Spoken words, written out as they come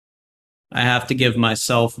I have to give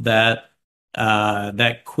myself that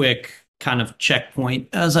quick kind of checkpoint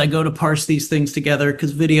as I go to parse these things together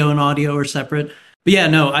because video and audio are separate. But yeah,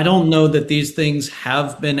 no, I don't know that these things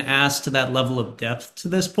have been asked to that level of depth to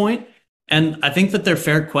this point. And I think that they're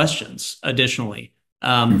fair questions, additionally.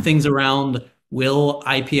 Things around will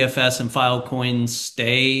IPFS and Filecoin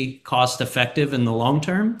stay cost effective in the long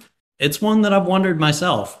term? It's one that I've wondered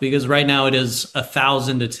myself because right now it is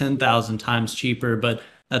 1,000 to 10,000 times cheaper, but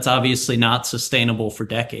that's obviously not sustainable for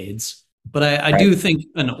decades. But I Right. do think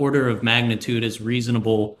an order of magnitude is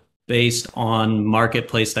reasonable based on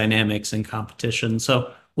marketplace dynamics and competition.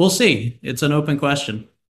 So we'll see. It's an open question.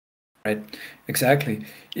 Right, exactly.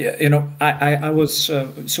 Yeah, I was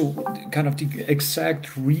so kind of the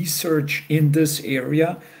exact research in this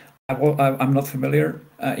area. I'm not familiar.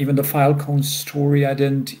 Even the Filecoin story I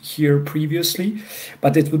didn't hear previously,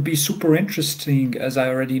 but it would be super interesting, as I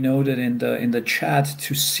already noted in the chat,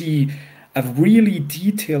 to see a really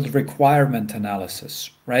detailed requirement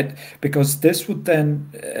analysis, right? Because this would then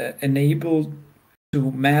enable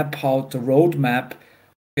to map out the roadmap.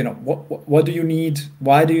 What do you need?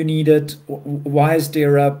 Why do you need it? Why is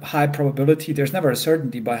there a high probability? There's never a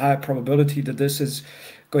certainty, but high probability that this is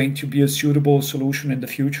going to be a suitable solution in the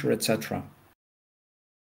future, etc.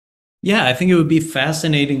 Yeah, I think it would be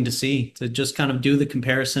fascinating to see, to just kind of do the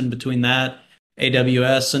comparison between that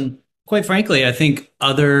AWS and quite frankly, I think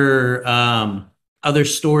other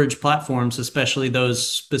storage platforms, especially those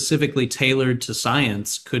specifically tailored to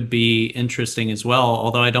science, could be interesting as well.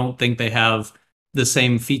 Although I don't think they have the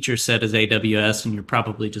same feature set as AWS, and you're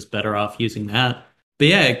probably just better off using that. But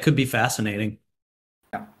yeah, it could be fascinating.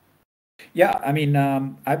 Yeah. Yeah, I mean,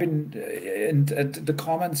 I've been, and the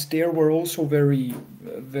comments there were also very,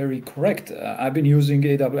 very correct. I've been using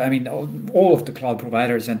AWS, I mean, all of the cloud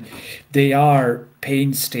providers, and they are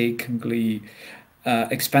painstakingly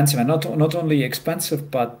expensive, and not only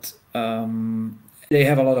expensive, but they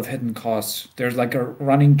have a lot of hidden costs. There's like a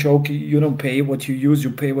running joke: you don't pay what you use,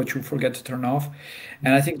 you pay what you forget to turn off.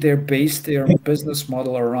 And I think they're based their business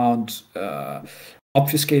model around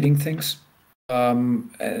obfuscating things.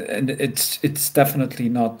 And it's definitely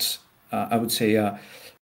not, I would say, a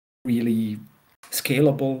really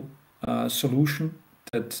scalable solution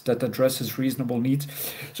that addresses reasonable needs.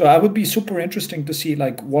 So I would be super interesting to see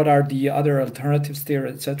like what are the other alternatives there,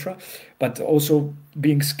 etc. But also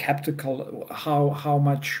being skeptical how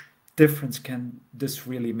much difference can this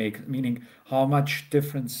really make? Meaning how much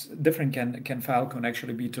different can Falcon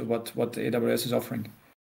actually be to what AWS is offering?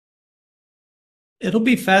 It'll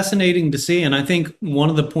be fascinating to see. And I think one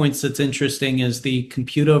of the points that's interesting is the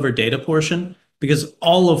compute over data portion, because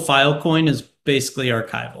all of Filecoin is basically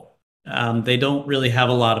archival. They don't really have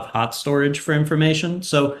a lot of hot storage for information.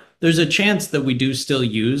 So there's a chance that we do still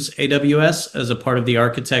use AWS as a part of the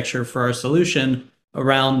architecture for our solution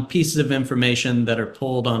around pieces of information that are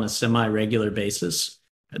pulled on a semi-regular basis.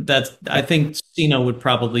 I think Sino would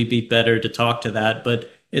probably be better to talk to that,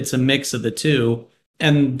 but it's a mix of the two.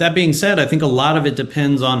 And that being said, I think a lot of it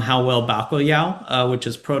depends on how well Baoyao, which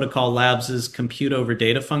is Protocol Labs' compute over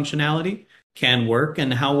data functionality, can work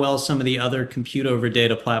and how well some of the other compute over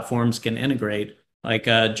data platforms can integrate. Like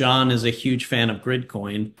John is a huge fan of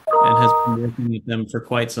Gridcoin and has been working with them for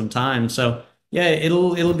quite some time. So yeah,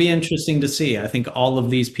 it'll be interesting to see. I think all of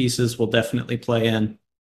these pieces will definitely play in.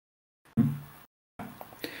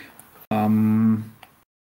 Um,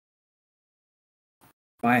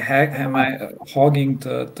 am I hogging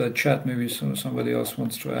the chat? Maybe somebody else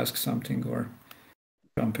wants to ask something or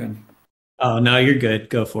jump in. Oh, no, you're good.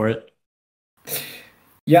 Go for it.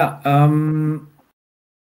 Yeah.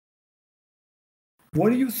 What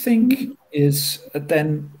do you think is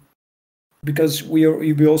then, because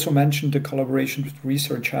we also mentioned the collaboration with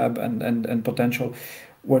Research Hub and potential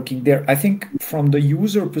working there. I think from the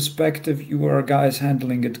user perspective, you are guys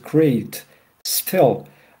handling it great. Still,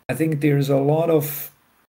 I think there's a lot of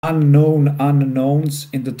unknown unknowns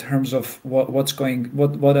in the terms of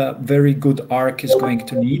what a very good arc is going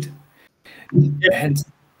to need. Hence,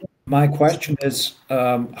 my question is,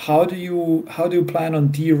 how do you plan on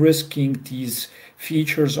de-risking these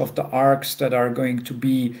features of the arcs that are going to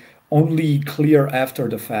be only clear after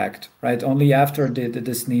the fact, right? Only after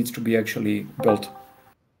this needs to be actually built.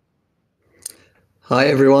 Hi,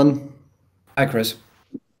 everyone. Hi, Chris.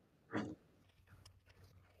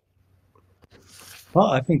 Well,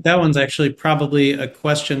 I think that one's actually probably a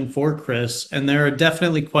question for Chris. And there are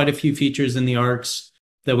definitely quite a few features in the ARCs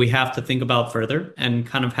that we have to think about further and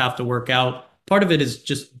kind of have to work out. Part of it is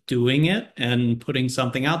just doing it and putting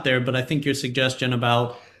something out there. But I think your suggestion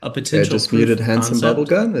about a I potential just proof muted of Handsome concept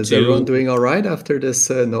Bubblegum. Is everyone to doing all right after this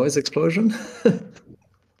noise explosion?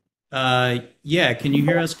 Yeah, can you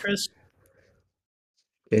hear us, Chris?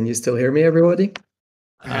 Can you still hear me, everybody?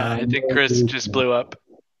 Yeah, I Um, think Chris just blew up.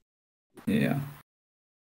 Yeah.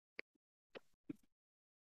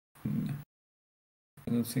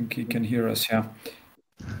 I don't think he can hear us. Yeah.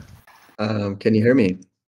 Can you hear me?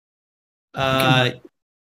 uh,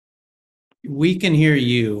 we can hear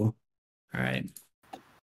you. All right.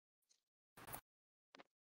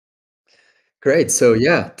 Great. So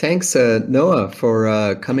yeah, thanks, Noah,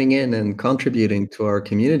 for coming in and contributing to our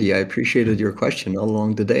community. I appreciated your question all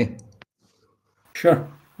along the day. Sure.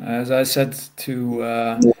 As I said to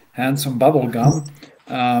hand some bubble gum,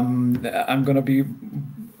 I'm going to be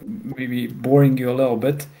maybe boring you a little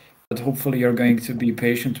bit, but hopefully you're going to be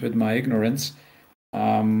patient with my ignorance.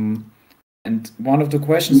 And one of the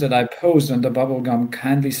questions that I posed on the bubblegum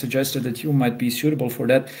kindly suggested that you might be suitable for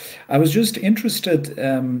that. I was just interested,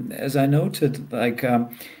 as I noted, like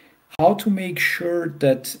how to make sure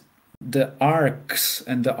that the arcs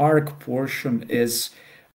and the arc portion is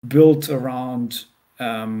built around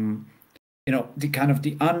the kind of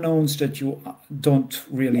the unknowns that you don't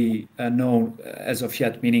really know as of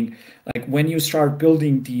yet, meaning like when you start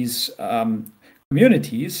building these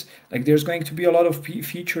communities, like there's going to be a lot of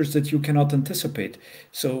features that you cannot anticipate.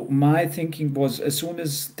 So my thinking was, as soon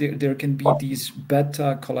as there can be these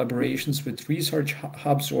beta collaborations with research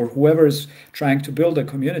hubs or whoever is trying to build a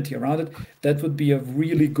community around it, that would be a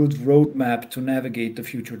really good roadmap to navigate the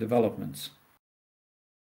future developments.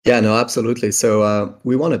 Yeah, no, absolutely. So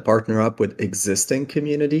we want to partner up with existing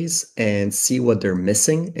communities and see what they're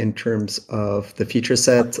missing in terms of the feature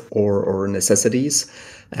set or necessities.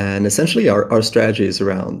 And essentially, our strategy is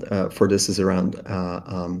around for this is around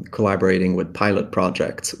collaborating with pilot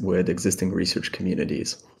projects with existing research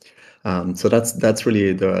communities. So that's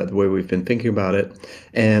really the way we've been thinking about it.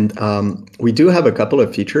 And we do have a couple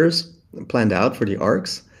of features planned out for the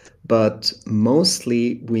arcs, but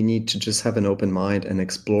mostly we need to just have an open mind and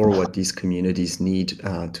explore what these communities need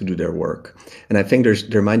to do their work. And I think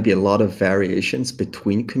there might be a lot of variations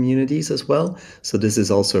between communities as well. So this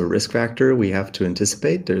is also a risk factor we have to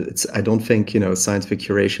anticipate. I don't think scientific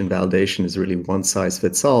curation validation is really one size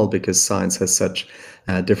fits all, because science has such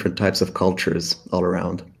different types of cultures all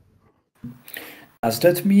around. Does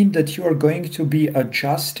that mean that you are going to be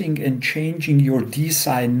adjusting and changing your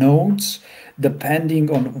DeSci nodes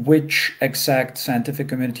depending on which exact scientific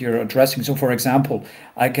community you're addressing? So, for example,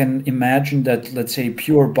 I can imagine that, let's say,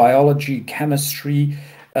 pure biology, chemistry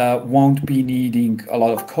won't be needing a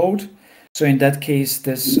lot of code. So, in that case,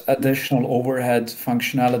 this additional overhead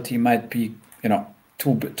functionality might be,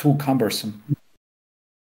 too cumbersome.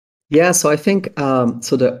 Yeah, so I think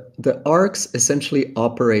so the arcs essentially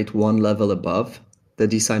operate one level above the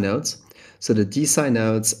DeSci nodes. So the DeSci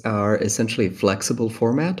nodes are essentially a flexible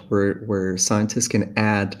format where scientists can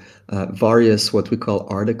add various what we call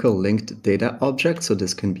article linked data objects. So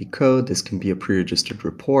this can be code, this can be a pre-registered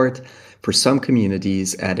report. For some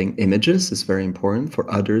communities, adding images is very important. For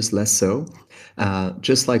others, less so.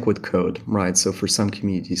 Just like with code, right? So for some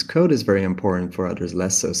communities, code is very important, for others,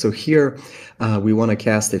 less so. So here, we want to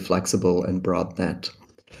cast a flexible and broad net.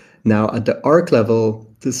 Now, at the ARC level,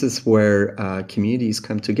 this is where communities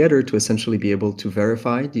come together to essentially be able to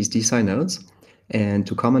verify these DeSci nodes and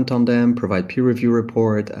to comment on them, provide peer review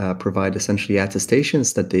report, provide essentially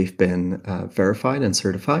attestations that they've been verified and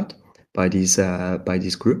certified by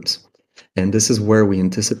these groups. And this is where we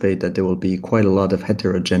anticipate that there will be quite a lot of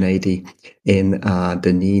heterogeneity in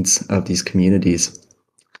the needs of these communities.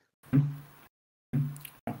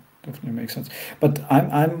 Definitely makes sense. But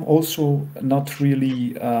I'm also not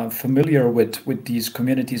really familiar with these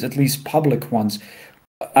communities, at least public ones.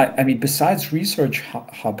 I mean, besides Research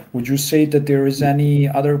Hub, would you say that there is any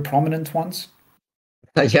other prominent ones?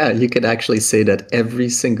 Yeah, you could actually say that every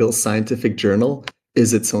single scientific journal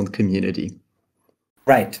is its own community.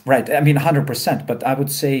 Right, right. I mean, 100%. But I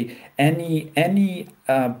would say any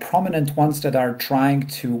prominent ones that are trying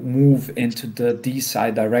to move into the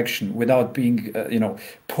DeSci direction without being,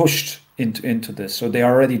 pushed into this. So they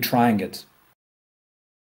are already trying it.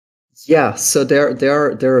 Yeah, so there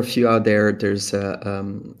are a few out there. There's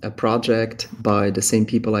a project by the same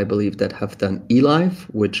people, I believe, that have done eLife,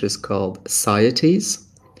 which is called Societies.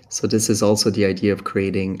 So this is also the idea of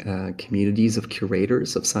creating communities of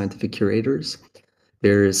curators, of scientific curators.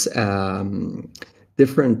 There's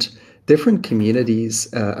different different communities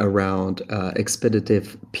around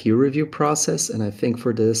expeditive peer review process. And I think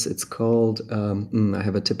for this, it's called, I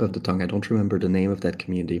have a tip of the tongue. I don't remember the name of that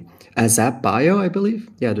community. Azap Bio, I believe.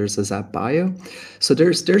 Yeah, there's Azap Bio. So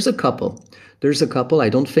there's a couple. There's a couple. I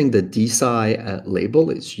don't think the DeSci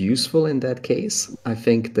label is useful in that case. I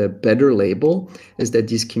think the better label is that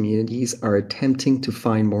these communities are attempting to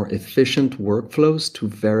find more efficient workflows to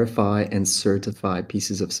verify and certify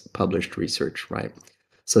pieces of published research, right?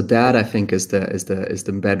 So that I think is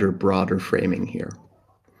the better, broader framing here.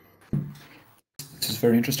 This is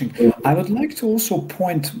very interesting. I would like to also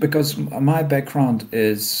point, because my background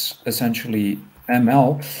is essentially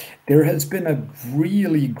ML, there has been a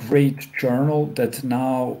really great journal that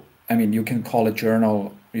now, I mean, you can call it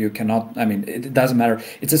journal, you cannot, I mean, it doesn't matter.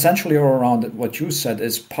 It's essentially all around what you said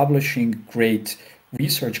is publishing great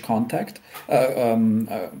research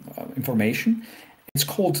information. It's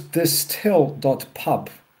called distill.pub.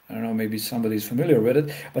 I don't know, maybe somebody's familiar with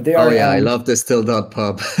it, but they are. Oh yeah, I love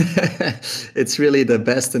distill.pub. It's really the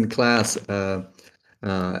best in class,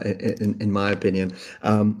 in my opinion.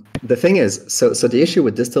 The thing is, so the issue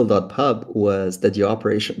with distill.pub was that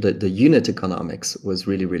the unit economics was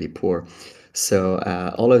really, really poor. So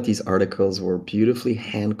all of these articles were beautifully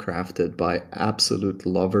handcrafted by absolute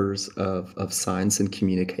lovers of science and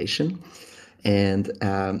communication. And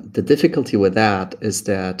the difficulty with that is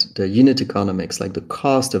that the unit economics, like the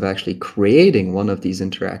cost of actually creating one of these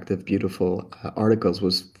interactive, beautiful articles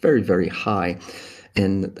was very, very high.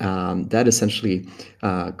 And that essentially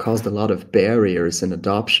caused a lot of barriers in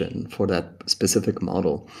adoption for that specific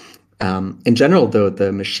model. In general, though,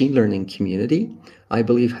 the machine learning community, I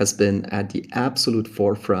believe, has been at the absolute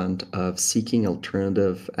forefront of seeking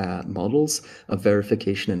alternative models of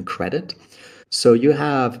verification and credit. So you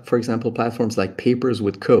have, for example, platforms like Papers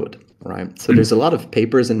with Code, right? So there's a lot of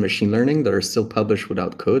papers in machine learning that are still published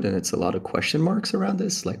without code, and it's a lot of question marks around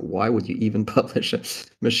this. Like, why would you even publish a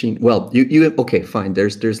machine? Well, you okay, fine.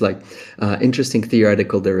 There's like interesting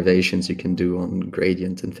theoretical derivations you can do on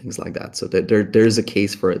gradient and things like that. So there's a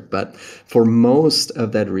case for it. But for most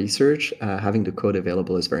of that research, having the code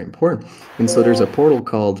available is very important. And so there's a portal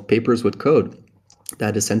called Papers with Code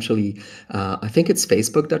that essentially, I think it's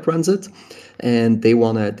Facebook that runs it, and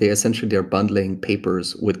they're bundling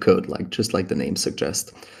papers with code, just like the name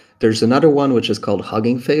suggests. There's another one which is called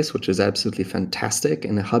Hugging Face, which is absolutely fantastic.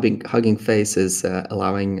 And the Hugging Face is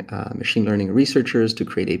allowing machine learning researchers to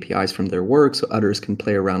create APIs from their work, so others can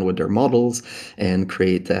play around with their models and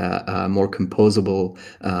create more composable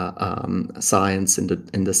science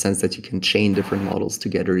in the sense that you can chain different models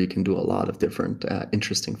together. You can do a lot of different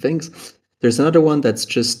interesting things. There's another one that's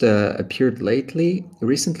just appeared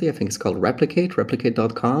recently. I think it's called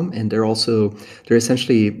replicate.com, and they're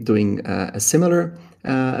essentially doing a similar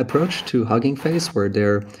approach to Hugging Face, where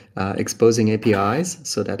they're exposing APIs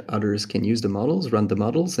so that others can use the models, run the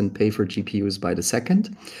models, and pay for GPUs by the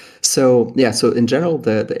second. So yeah, so in general,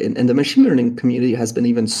 the machine learning community has been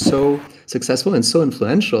even so successful and so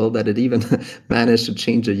influential that it even managed to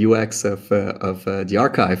change the UX of the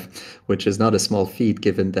archive, which is not a small feat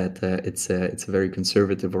given that it's a very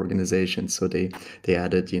conservative organization. So they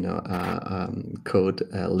added code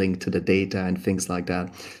linked to the data and things like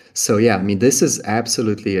that. So yeah, I mean, this is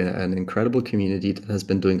absolutely an incredible community that has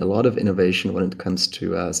been doing a lot of innovation when it comes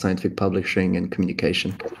to scientific publishing and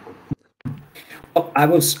communication.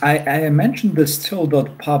 I mentioned this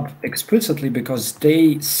distill.pub explicitly because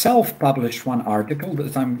they self-published one article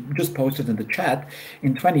that I'm just posted in the chat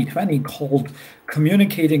in 2020 called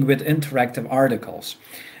Communicating with Interactive Articles.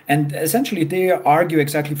 And essentially, they argue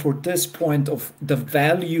exactly for this point of the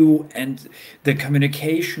value and the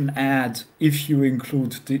communication add if you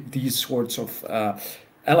include these sorts of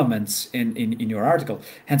elements in your article.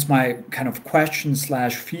 Hence my kind of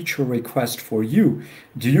question/feature request for you.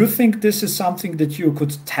 Do you think this is something that you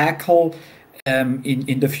could tackle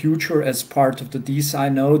in the future as part of the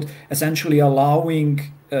DeSci node, essentially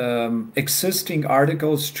allowing existing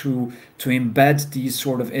articles to embed these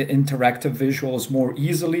sort of interactive visuals more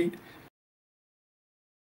easily?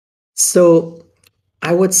 So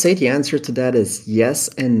I would say the answer to that is yes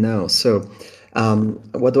and no. So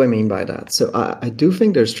what do I mean by that? So I do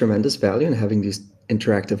think there's tremendous value in having these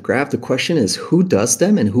interactive graphs. The question is who does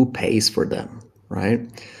them and who pays for them, right?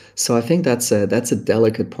 So I think that's a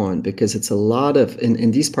delicate point because it's a lot of,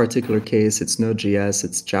 in this particular case, it's Node.js,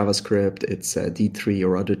 it's JavaScript, it's D3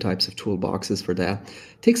 or other types of toolboxes for that.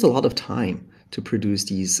 It takes a lot of time to produce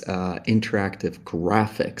these interactive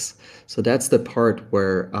graphics. So that's the part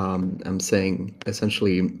where I'm saying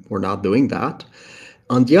essentially we're not doing that.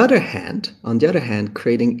 On the other hand,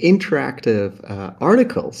 creating interactive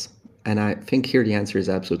articles And I think here the answer is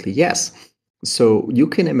absolutely yes. So you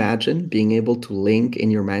can imagine being able to link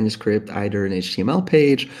in your manuscript either an HTML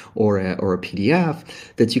page or a PDF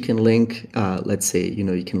that you can link, let's say,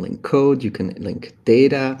 you can link code, you can link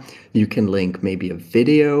data, you can link maybe a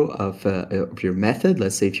video of your method,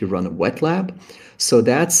 let's say if you run a wet lab. So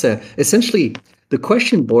that's essentially, the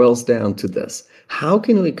question boils down to this. How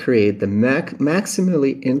can we create the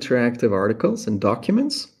maximally interactive articles and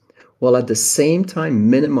documents while at the same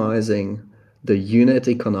time minimizing the unit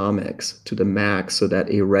economics to the max so that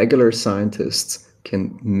a regular scientist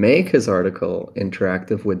can make his article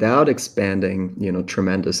interactive without expanding,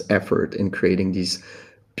 tremendous effort in creating these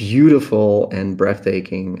beautiful and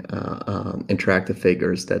breathtaking interactive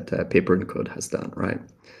figures that Paper and Code has done, right?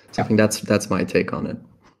 So I think that's my take on it.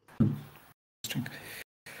 Interesting.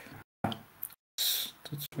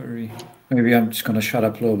 That's very. Maybe I'm just going to shut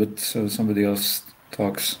up a little bit so somebody else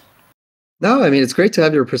talks. No, I mean, it's great to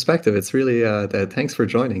have your perspective. It's really thanks for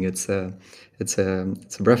joining. It's a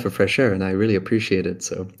breath of fresh air, and I really appreciate it.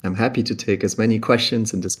 So I'm happy to take as many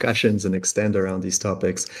questions and discussions and extend around these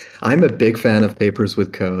topics. I'm a big fan of papers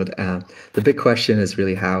with code. The big question is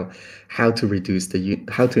really how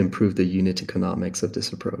to improve the unit economics of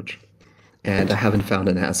this approach. And I haven't found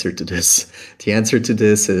an answer to this. The answer to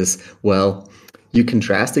this is, well, you can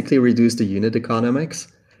drastically reduce the unit economics,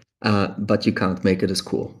 but you can't make it as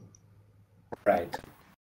cool. Right.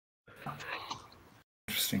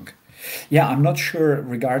 Interesting. Yeah, I'm not sure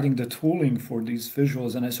regarding the tooling for these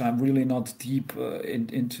visuals, and so I'm really not deep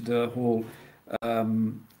into the whole, I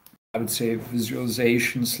would say,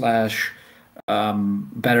 visualization slash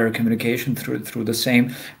better communication through the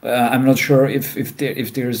same. I'm not sure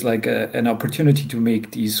if there's like an opportunity to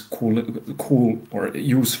make these cool or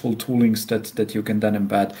useful toolings that you can then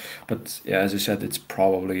embed. But yeah, as you said, it's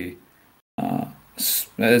probably an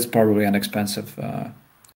expensive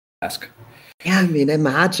task. Yeah, I mean,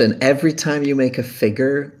 imagine every time you make a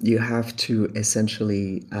figure, you have to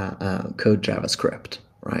essentially code JavaScript,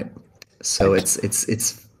 right? So Right.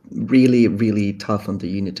 it's really, really tough on the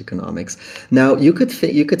unit economics. Now you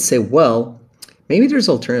could say, well, maybe there's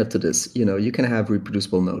alternative to this. You can have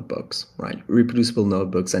reproducible notebooks, right? Reproducible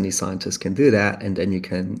notebooks, any scientist can do that, and then you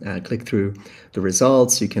can click through the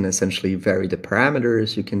results. You can essentially vary the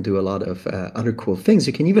parameters. You can do a lot of other cool things.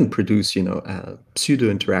 You can even produce,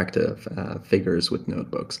 pseudo-interactive figures with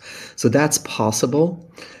notebooks. So that's possible.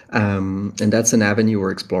 And that's an avenue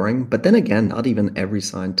we're exploring. But then again, not even every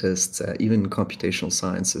scientist, even computational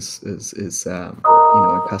science, is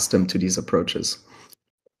accustomed to these approaches.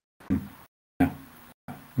 Yeah,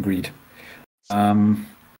 agreed.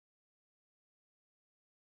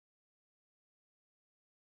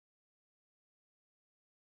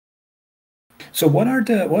 So what are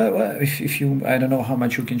if you, I don't know how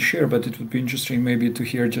much you can share, but it would be interesting maybe to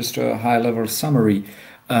hear just a high level summary.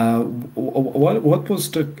 What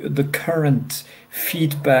was the current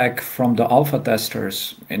feedback from the alpha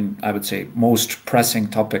testers in, I would say, most pressing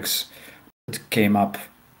topics that came up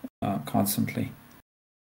constantly?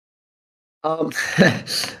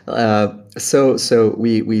 So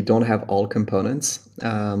we don't have all components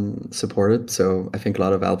supported. So I think a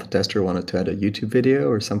lot of alpha tester wanted to add a YouTube video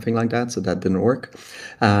or something like that, so that didn't work.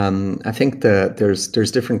 I think there's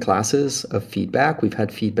different classes of feedback. We've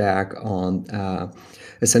had feedback on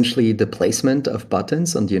essentially the placement of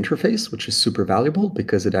buttons on the interface, which is super valuable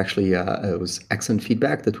because it actually it was excellent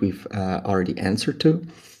feedback that we've already answered to.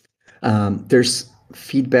 There's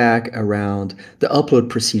feedback around the upload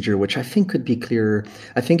procedure, which I think could be clearer.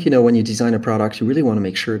 I think, when you design a product, you really want to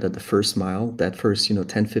make sure that the first mile, that first,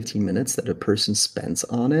 10, 15 minutes that a person spends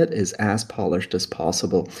on it is as polished as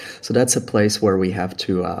possible. So that's a place where we have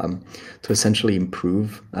to essentially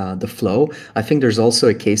improve the flow. I think there's also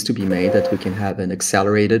a case to be made that we can have an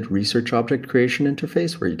accelerated research object creation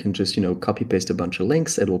interface where you can just, copy paste a bunch of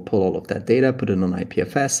links. It will pull all of that data, put it on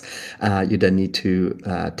IPFS. You then need to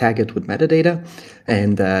tag it with metadata.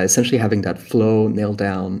 And essentially having that flow nailed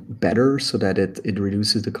down better so that it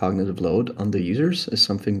reduces the cognitive load on the users is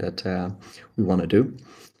something that we want to do.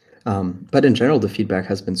 But in general, the feedback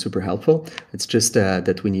has been super helpful. It's just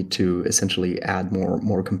that we need to essentially add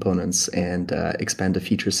more components and expand the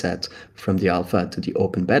feature set from the alpha to the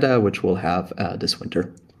open beta, which we'll have this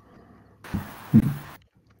winter.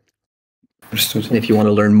 And if you want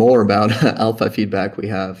to learn more about alpha feedback, we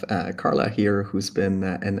have Carla here, who's been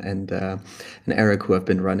and Eric, who have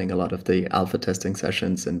been running a lot of the alpha testing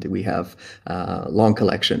sessions, and we have a long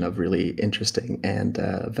collection of really interesting and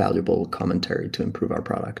valuable commentary to improve our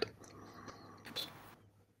product.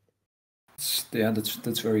 Yeah,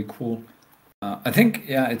 that's very cool. I think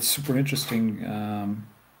it's super interesting.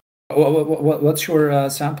 What's your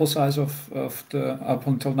sample size of the up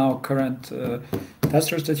until now current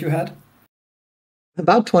testers that you had?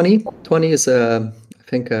 About 20. 20 is I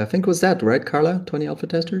think was that right, Carla? 20 alpha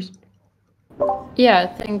testers? Yeah, I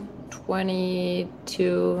think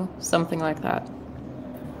 22, something like that.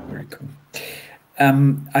 Very cool.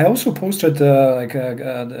 I also posted like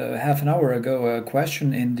half an hour ago a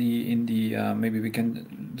question in the maybe we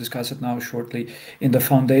can discuss it now shortly in the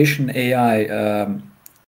Foundation AI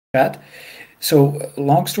chat. So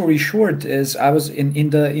long story short is I was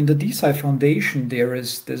in the DeSci Foundation.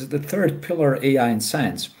 There's the third pillar, AI in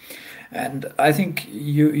science, and I think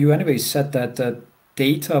you anyway said that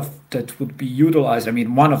data that would be utilized. I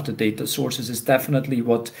mean, one of the data sources is definitely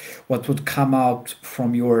what would come out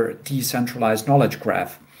from your decentralized knowledge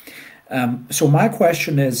graph. So my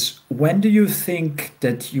question is, when do you think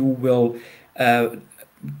that you will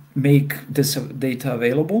make this data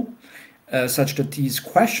available, such that these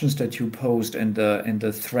questions that you posed in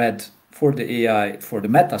the thread for the AI for the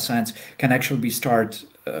meta science can actually be start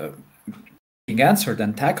being answered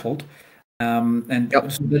and tackled? And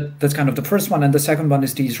Yep. so that's kind of the first one. And the second one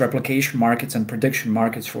is these replication markets and prediction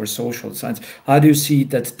markets for social science. How do you see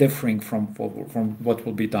that differing from what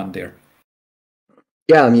will be done there?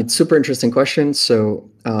 Yeah, I mean, super interesting question. So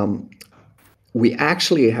we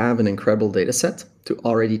actually have an incredible data set to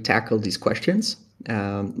already tackle these questions,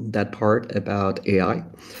 that part about AI.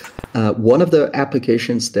 One of the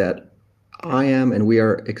applications that I am and we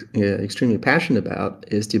are extremely passionate about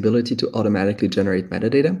is the ability to automatically generate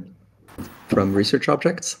metadata from research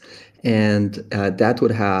objects. And that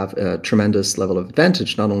would have a tremendous level of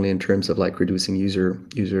advantage, not only in terms of like reducing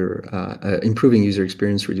improving user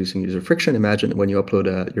experience, reducing user friction. Imagine when you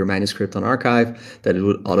upload your manuscript on archive, that it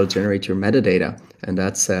would auto-generate your metadata. And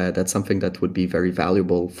that's something that would be very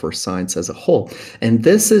valuable for science as a whole. And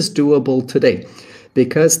this is doable today,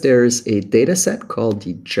 because there's a data set called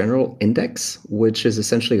the General Index, which is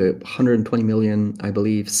essentially 120 million, I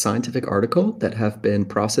believe, scientific articles that have been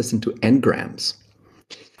processed into n-grams.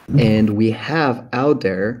 And we have out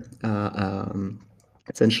there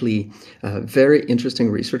essentially very interesting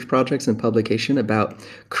research projects and publication about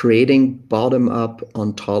creating bottom-up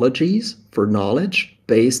ontologies for knowledge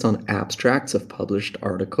based on abstracts of published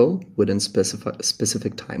article within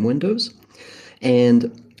specific time windows.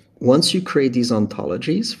 And once you create these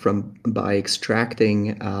ontologies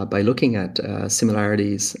by looking at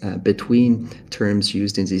similarities between terms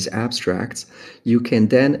used in these abstracts, you can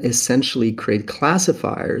then essentially create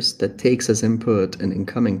classifiers that takes as input an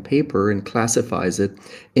incoming paper and classifies it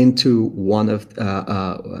into one of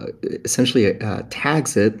essentially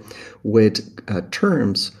tags it with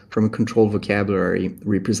terms from a controlled vocabulary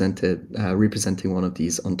representing one of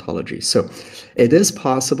these ontologies. So it is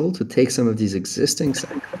possible to take some of these existing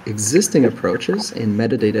approaches in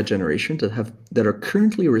metadata generation that are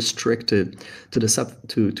currently restricted to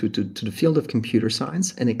the field of computer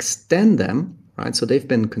science and extend them. Right, so they've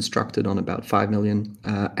been constructed on about 5 million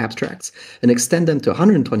abstracts, and extend them to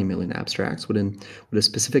 120 million abstracts with a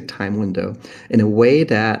specific time window in a way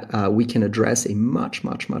that we can address a much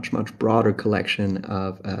broader collection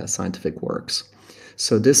of scientific works.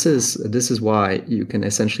 So this is why you can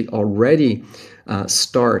essentially already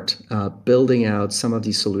start building out some of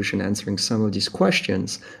these solutions, answering some of these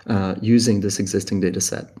questions using this existing data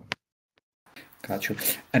set. Gotcha.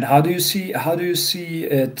 And how do you see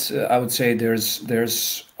it? I would say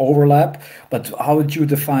there's overlap, but how would you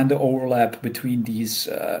define the overlap between these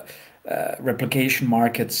replication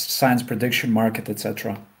markets, science prediction market,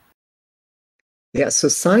 etc.? Yeah, so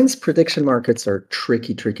science prediction markets are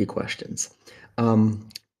tricky questions.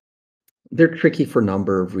 They're tricky for a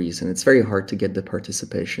number of reasons. It's very hard to get the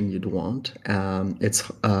participation you'd want.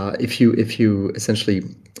 It's if you essentially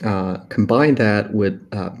combine that with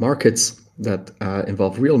markets that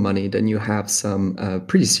involve real money, then you have some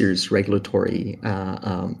pretty serious regulatory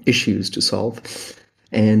issues to solve.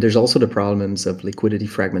 And there's also the problems of liquidity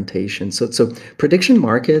fragmentation. So prediction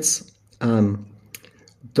markets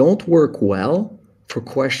don't work well for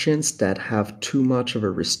questions that have too much of a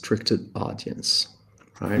restricted audience,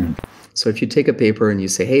 right? So if you take a paper and you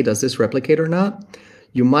say, hey, does this replicate or not?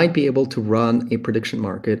 You might be able to run a prediction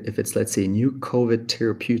market if it's, let's say, a new COVID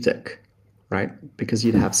therapeutic, right? Because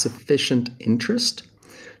you'd have sufficient interest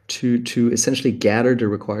to essentially gather the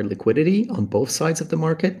required liquidity on both sides of the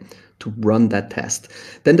market to run that test.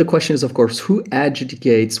 Then the question is, of course, who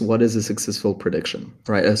adjudicates what is a successful prediction,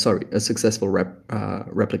 right? A successful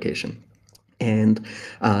replication. And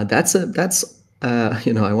that's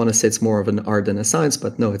I want to say it's more of an art than a science,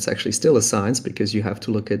 but no, it's actually still a science because you have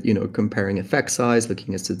to look at, comparing effect size,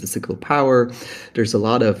 looking at statistical power. There's a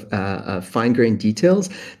lot of fine-grained details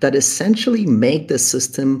that essentially make the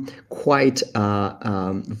system quite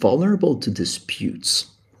vulnerable to disputes,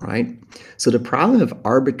 right? So the problem of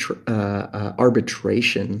arbitration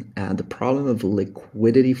and the problem of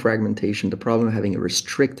liquidity fragmentation, the problem of having a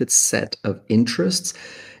restricted set of interests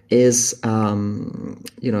is, I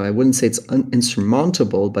wouldn't say it's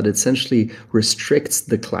insurmountable, but it essentially restricts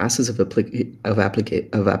the classes of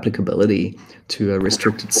applicability to a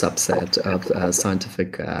restricted subset of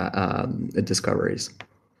scientific discoveries.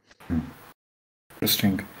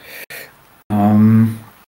 Interesting.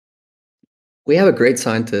 We have a great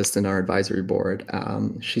scientist in our advisory board.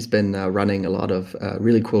 She's been running a lot of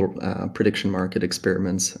really cool prediction market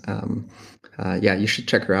experiments. Yeah, you should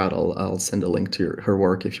check her out. I'll send a link to her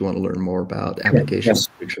work if you want to learn more about applications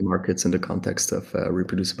of prediction markets in the context of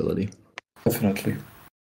reproducibility. Definitely.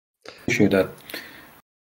 Appreciate that.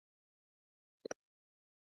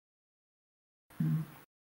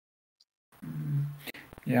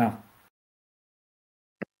 Yeah.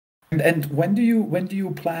 And when do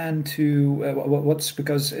you plan to what's,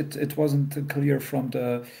 because it wasn't clear from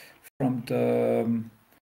the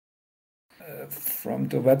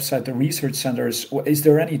website, the research centers, is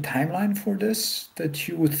there any timeline for this that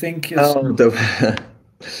you would think is?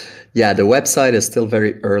 Yeah, the website is still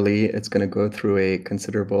very early. It's going to go through a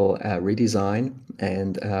considerable redesign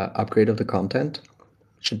and upgrade of the content. It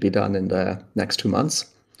should be done in the next 2 months.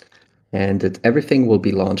 And everything will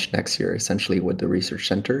be launched next year, essentially, with the research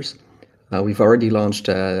centers. We've already launched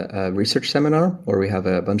a research seminar where we have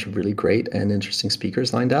a bunch of really great and interesting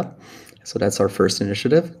speakers lined up. So that's our first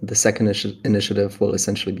initiative. The second initiative will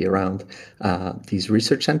essentially be around these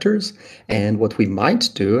research centers. And what we might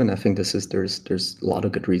do, and I think there's a lot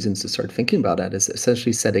of good reasons to start thinking about that, is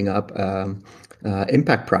essentially setting up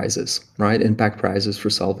impact prizes, right? Impact prizes for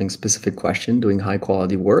solving specific question, doing high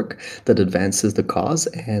quality work that advances the cause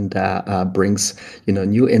and brings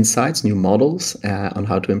new insights, new models on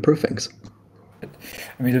how to improve things.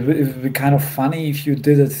 I mean, it would be kind of funny if you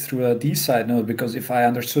did it through a DeSci node, because if I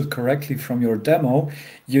understood correctly from your demo,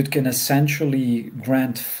 you can essentially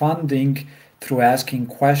grant funding through asking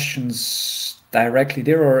questions directly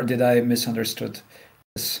there, or did I misunderstood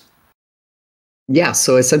this? Yeah,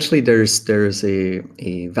 so essentially there's a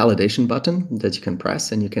validation button that you can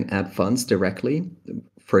press and you can add funds directly.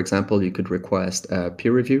 For example, you could request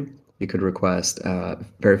peer review. You could request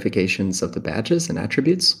verifications of the badges and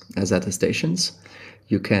attributes as attestations.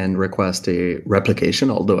 You can request a replication,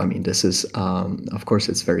 although, I mean, this is, of course,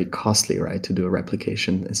 it's very costly, right, to do a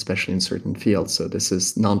replication, especially in certain fields. So this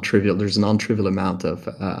is non-trivial. There's a non-trivial amount of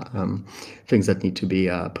things that need to be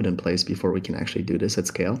put in place before we can actually do this at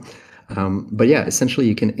scale. But yeah, essentially,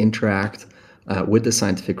 you can interact with the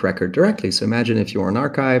scientific record directly. So imagine if you're an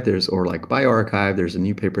archive, or like bioRxiv, there's a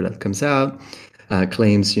new paper that comes out,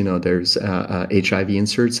 claims, there's HIV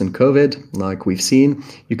inserts in COVID, like we've seen.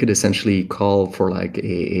 You could essentially call for like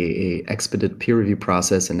a expedited peer review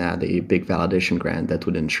process and add a big validation grant that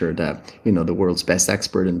would ensure that, the world's best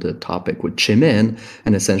expert in the topic would chime in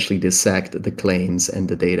and essentially dissect the claims and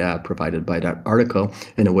the data provided by that article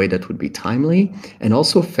in a way that would be timely and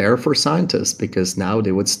also fair for scientists, because now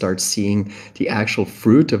they would start seeing the actual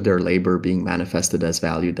fruit of their labor being manifested as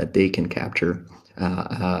value that they can capture.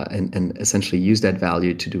 And essentially use that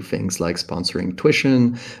value to do things like sponsoring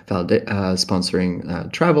tuition,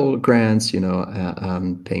 sponsoring travel grants,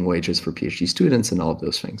 paying wages for PhD students, and all of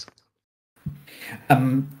those things.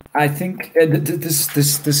 I think this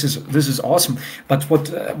is awesome. But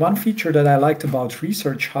what one feature that I liked about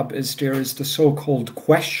Research Hub is there is the so-called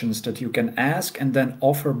questions that you can ask and then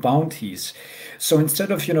offer bounties. So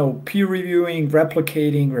instead of peer reviewing,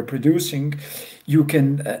 replicating, reproducing, you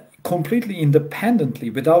can completely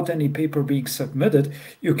independently, without any paper being submitted,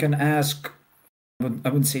 you can ask, I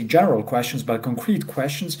wouldn't say general questions, but concrete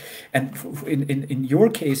questions. And in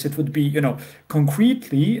your case, it would be,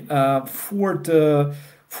 concretely for the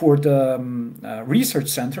research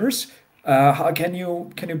centers. How can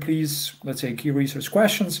you please, let's say, key research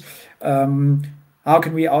questions? How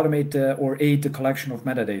can we automate or aid the collection of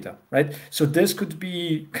metadata, right? So this could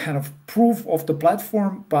be kind of proof of the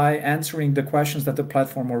platform by answering the questions that the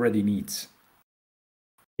platform already needs.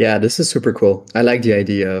 Yeah, this is super cool. I like the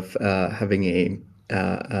idea of having a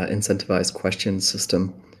incentivized question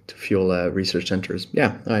system to fuel research centers.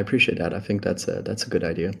 Yeah, I appreciate that. I think that's a good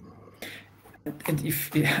idea. And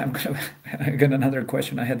if I got another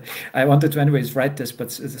question I wanted to anyways write this,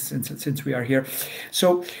 but since we are here,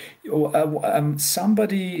 so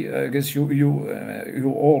somebody, I guess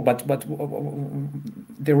you all, but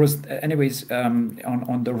there was anyways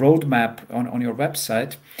on the roadmap on your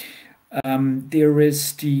website, there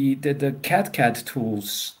is the CAD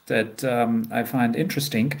tools that I find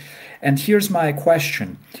interesting, and here's my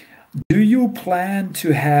question. Do you plan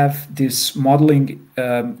to have this modeling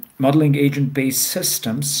agent-based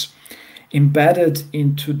systems embedded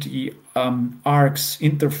into the ARCS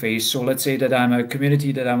interface? So let's say that I'm a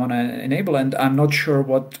community that I want to enable, and I'm not sure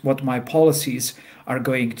what my policies are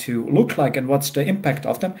going to look like and what's the impact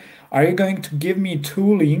of them. Are you going to give me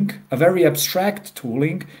tooling, a very abstract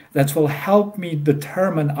tooling, that will help me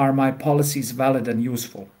determine are my policies valid and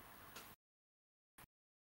useful?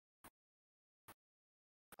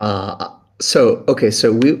 I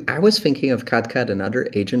was thinking of CAD and other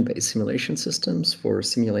agent-based simulation systems for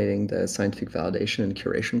simulating the scientific validation and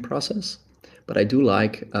curation process, but I do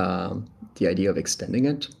like the idea of extending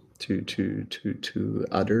it to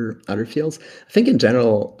other fields. I think in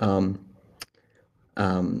general,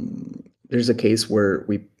 there's a case where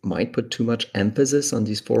we might put too much emphasis on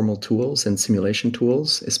these formal tools and simulation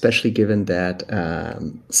tools, especially given that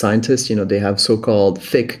scientists, they have so-called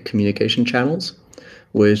thick communication channels,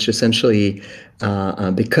 which essentially,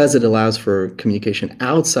 because it allows for communication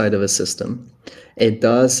outside of a system, it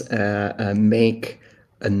does make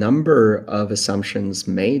a number of assumptions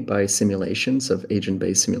made by simulations of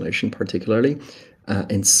agent-based simulation, particularly,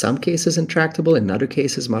 in some cases intractable, in other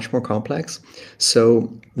cases much more complex.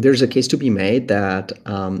 So there's a case to be made that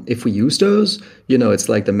if we use those, it's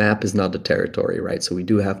like the map is not the territory, right? So we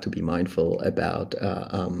do have to be mindful about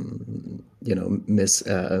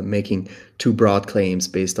making too broad claims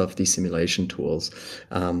based off these simulation tools.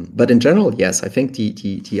 But in general, yes, I think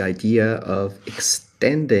the idea of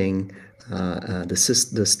extending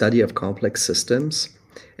the study of complex systems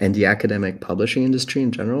and the academic publishing industry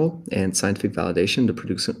in general and scientific validation, the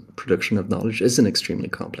production of knowledge, is an extremely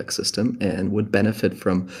complex system and would benefit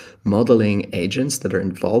from modeling agents that are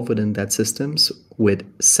involved within that systems with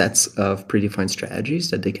sets of predefined strategies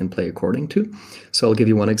that they can play according to. So I'll give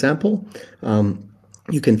you one example.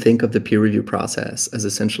 You can think of the peer review process as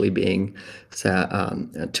essentially being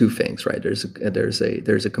two things, right?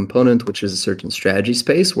 There's a component which is a certain strategy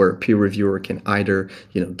space where a peer reviewer can either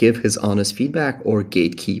give his honest feedback or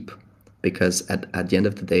gatekeep, because at the end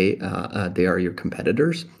of the day, they are your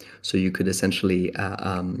competitors. So you could essentially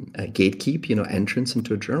gatekeep, entrance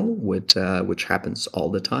into a journal, which happens all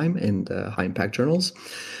the time in the high impact journals,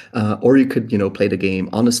 or you could, play the game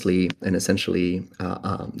honestly and essentially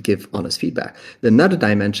give honest feedback. The another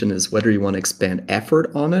dimension is whether you want to expand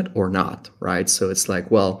effort on it or not, right? So it's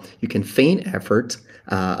like, well, you can feign effort.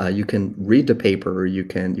 You can read the paper, you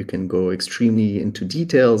can go extremely into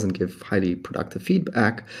details and give highly productive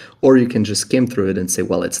feedback, or you can just skim through it and say,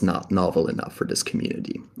 well, it's not novel enough for this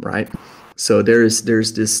community, right? So there's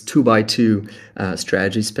this 2x2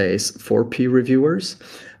 strategy space for peer reviewers.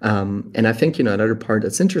 And I think, another part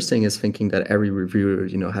that's interesting is thinking that every reviewer,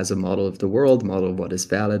 has a model of the world, model of what is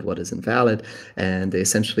valid, what is invalid. And they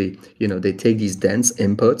essentially, they take these dense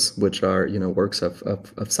inputs, which are, works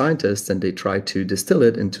of scientists, and they try to distill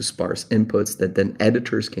it into sparse inputs that then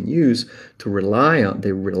editors can use to rely on.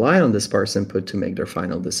 They rely on the sparse input to make their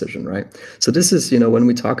final decision, right? So this is, when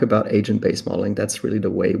we talk about agent-based modeling, that's really the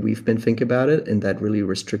way we've been thinking about it in that really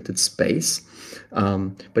restricted space.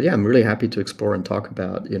 But yeah, I'm really happy to explore and talk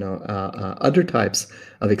about, other types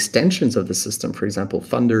of extensions of the system. For example,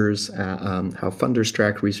 funders, how funders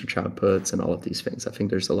track research outputs and all of these things. I think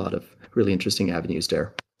there's a lot of really interesting avenues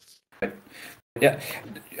there. Yeah,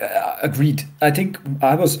 agreed. I think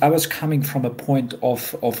I was coming from a point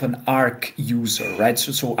of an ARC user, right?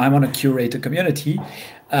 So I want to curate a community.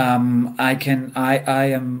 I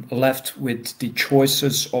am left with the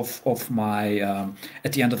choices of my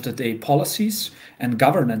at the end of the day policies and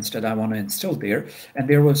governance that I want to instill there. And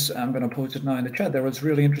there was, I'm going to post it now in the chat, there was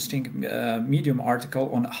really interesting Medium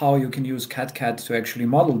article on how you can use CAD to actually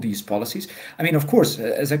model these policies. I mean, of course,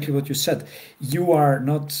 exactly what you said. You are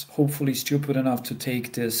not hopefully stupid enough to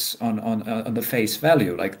take this on the face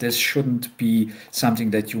value. Like, this shouldn't be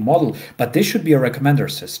something that you model, but this should be a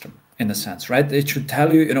recommender system, in a sense, right? It should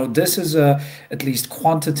tell you, this is a at least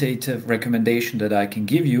quantitative recommendation that I can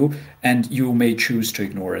give you, and you may choose to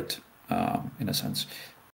ignore it, in a sense.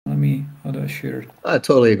 How do I share it? I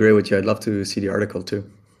totally agree with you. I'd love to see the article too.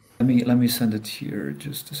 Let me send it here.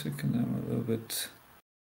 Just a second. I'm a little bit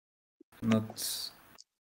not.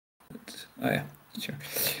 Oh yeah. Sure.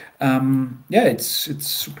 Yeah, it's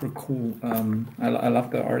super cool. I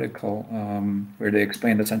love the article where they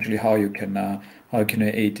explain essentially how you can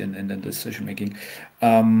aid in the decision making.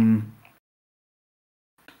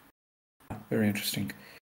 Very interesting.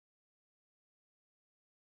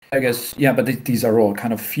 I guess, yeah, but these are all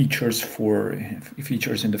kind of features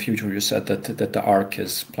in the future. You said that the ARC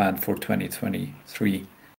is planned for 2023,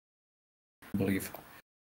 I believe.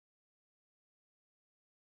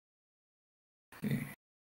 Okay.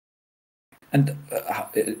 And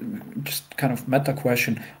just kind of meta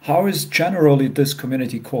question: how is generally this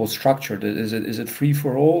community call structured? Is it free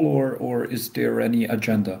for all, or is there any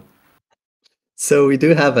agenda? So we do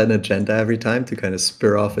have an agenda every time to kind of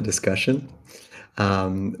spur off a discussion.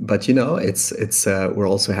 But you know, it's we're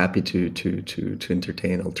also happy to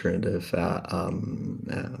entertain alternative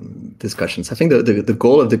discussions. I think the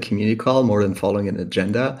goal of the community call, more than following an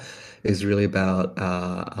agenda, is really about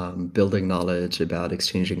building knowledge, about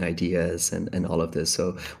exchanging ideas, and all of this.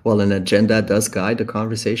 So while an agenda does guide the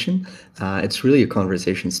conversation, it's really a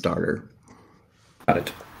conversation starter. Got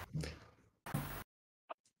it.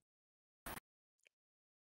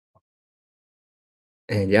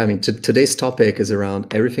 And yeah, I mean, today's topic is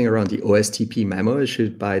around everything around the OSTP memo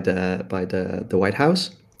issued by the White House,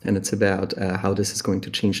 and it's about how this is going to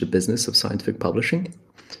change the business of scientific publishing.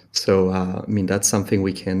 So I mean, that's something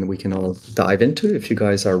we can all dive into if you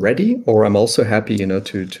guys are ready. Or I'm also happy, you know,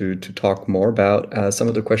 to talk more about some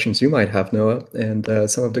of the questions you might have, Noah, and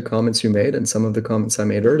some of the comments you made and some of the comments I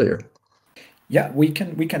made earlier. Yeah, we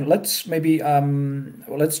can let's maybe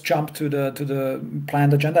let's jump to the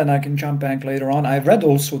planned agenda, and I can jump back later on. I read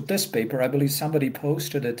also this paper. I believe somebody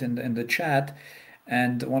posted it in the chat,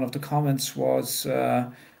 and one of the comments was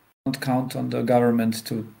don't count on the government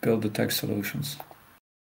to build the tech solutions.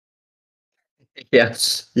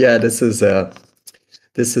 Yes, yeah, this is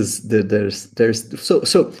there's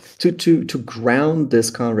so to ground this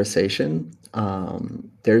conversation,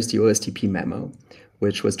 there's the OSTP memo,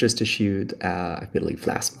 which was just issued, I believe,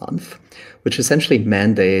 last month, which essentially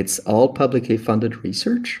mandates all publicly funded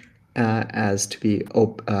research as to be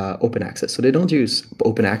open access. So they don't use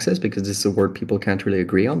open access because this is a word people can't really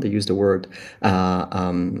agree on. They use the word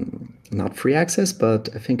not free access, but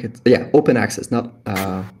I think it's, yeah, open access, not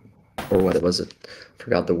or what was it?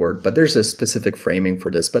 Forgot the word, but there's a specific framing for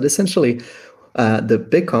this. But essentially, the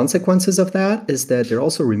big consequences of that is that they're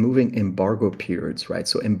also removing embargo periods, right?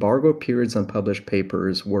 So embargo periods on published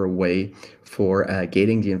papers were a way for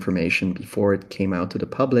gating the information before it came out to the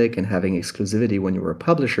public and having exclusivity when you were a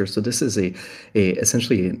publisher. So this is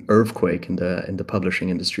essentially an earthquake in the publishing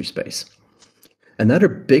industry space. Another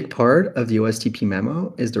big part of the OSTP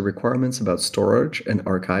memo is the requirements about storage and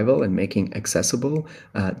archival and making accessible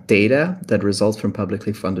data that results from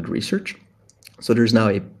publicly funded research. So there's now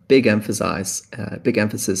a big emphasis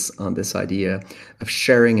on this idea of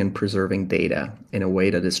sharing and preserving data in a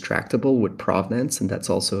way that is tractable with provenance, and that's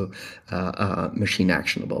also machine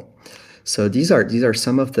actionable. So these are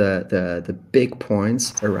some of the big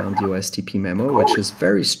points around the OSTP memo, which is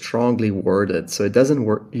very strongly worded. So it doesn't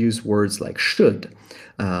use words like should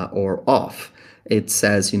or off. It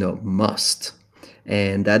says, you know, must.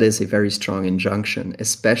 And that is a very strong injunction,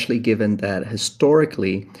 especially given that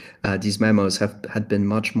historically these memos had been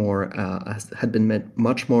much more,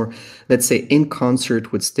 let's say, in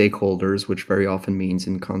concert with stakeholders, which very often means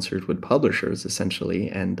in concert with publishers, essentially,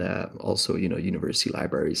 and also, you know, university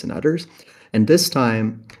libraries and others. And this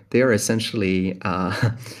time, they are essentially,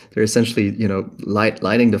 you know,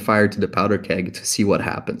 lighting the fire to the powder keg to see what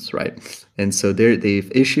happens, right? And so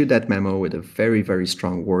they've issued that memo with a very, very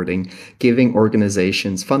strong wording, giving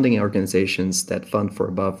funding organizations that fund for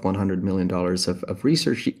above $100 million of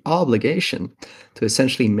research the obligation to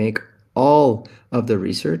essentially make all of the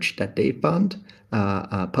research that they fund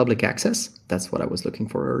public access. That's what I was looking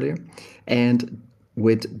for earlier. And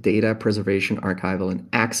with data preservation, archival, and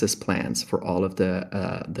access plans for all of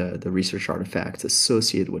the research artifacts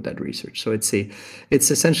associated with that research. So it's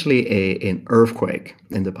essentially an earthquake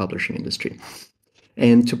in the publishing industry.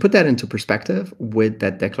 And to put that into perspective, with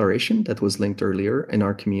that declaration that was linked earlier in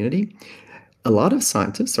our community, a lot of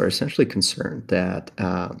scientists are essentially concerned that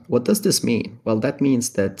what does this mean? Well, that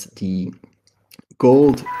means that the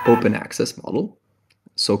gold open access model,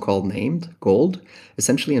 so-called named gold,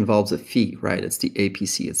 essentially involves a fee, right? It's the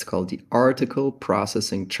APC. It's called the article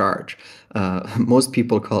processing charge. Most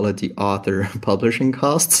people call it the author publishing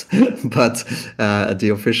costs, but the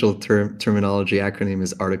official terminology acronym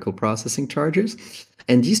is article processing charges.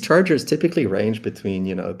 And these charges typically range between,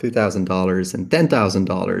 $2,000 and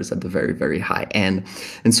 $10,000 at the very, very high end.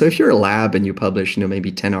 And so if you're a lab and you publish,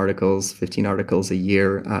 maybe 10 articles, 15 articles a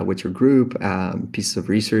year with your group, pieces of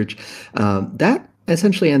research, that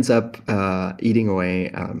essentially ends up eating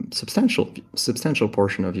away substantial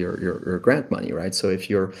portion of your grant money, right? So if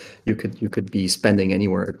you could be spending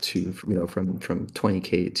anywhere to from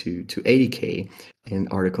 20K to 80K in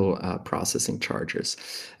article processing charges.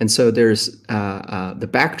 And so there's the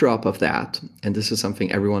backdrop of that, and this is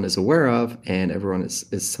something everyone is aware of and everyone is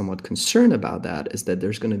somewhat concerned about, that is that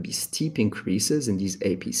there's going to be steep increases in these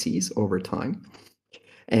APCs over time.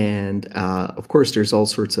 And of course, there's all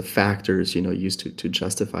sorts of factors, used to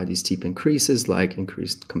justify these steep increases, like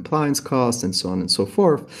increased compliance costs and so on and so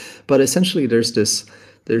forth. But essentially, there's this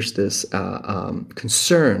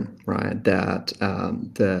concern, right, that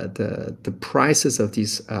the prices of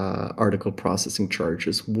these article processing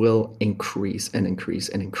charges will increase and increase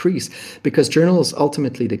and increase, because journals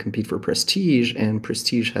ultimately, they compete for prestige, and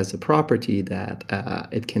prestige has a property that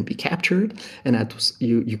it can be captured, and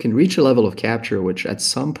you can reach a level of capture which at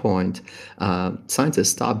some point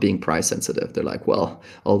scientists stop being price sensitive. They're like, well,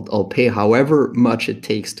 I'll pay however much it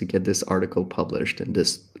takes to get this article published in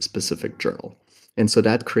this specific journal. And so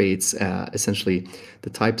that creates essentially the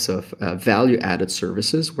types of value-added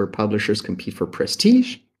services where publishers compete for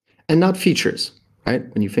prestige and not features, right?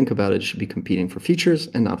 When you think about it, it should be competing for features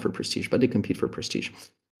and not for prestige, but they compete for prestige.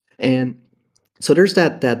 And so there's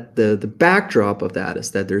the backdrop of that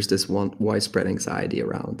is that there's this widespread anxiety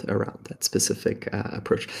around that specific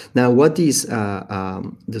approach. Now, what this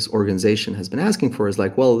organization has been asking for is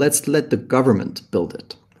like, well, let's let the government build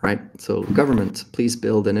it. Right? So government, please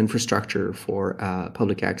build an infrastructure for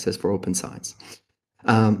public access for open science.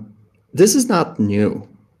 This is not new.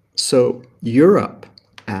 So Europe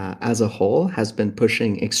as a whole has been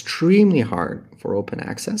pushing extremely hard for open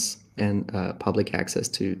access and public access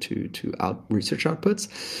to research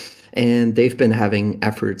outputs. And they've been having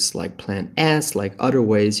efforts like Plan S, like other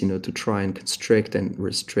ways, to try and constrict and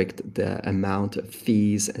restrict the amount of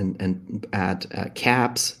fees and add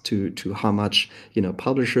caps to how much,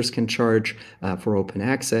 publishers can charge for open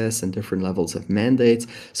access and different levels of mandates.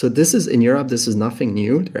 So this is, in Europe, this is nothing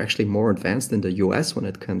new. They're actually more advanced than the US when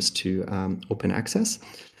it comes to open access.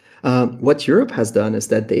 What Europe has done is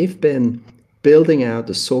that they've been building out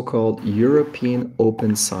the so-called European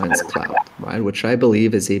Open Science Cloud, right, which I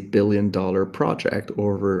believe is $1 billion project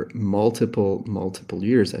over multiple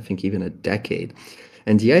years, I think even a decade.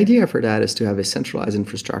 And the idea for that is to have a centralized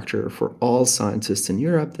infrastructure for all scientists in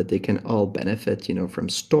Europe, that they can all benefit, from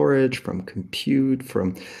storage, from compute,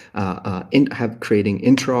 from creating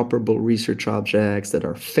interoperable research objects that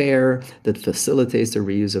are fair, that facilitates the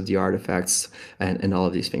reuse of the artifacts, and all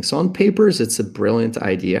of these things. So on papers, it's a brilliant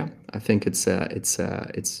idea. I think it's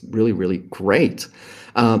really, really great.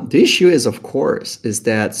 The issue is, of course, is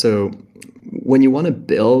that when you want to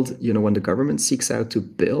build, when the government seeks out to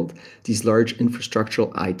build these large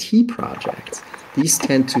infrastructural IT projects, these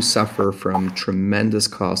tend to suffer from tremendous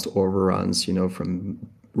cost overruns, from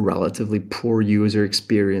relatively poor user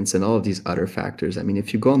experience and all of these other factors. I mean,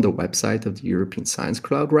 if you go on the website of the European Science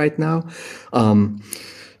Cloud right now,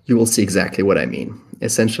 you will see exactly what I mean.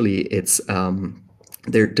 Essentially, it's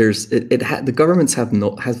the governments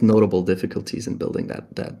has notable difficulties in building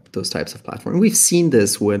those types of platforms. We've seen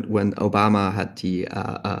this when Obama had the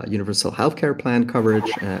universal healthcare plan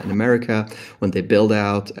coverage in America. When they build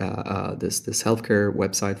out this healthcare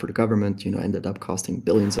website for the government, ended up costing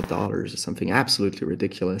billions of dollars or something absolutely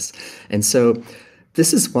ridiculous. And so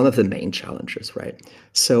this is one of the main challenges, right?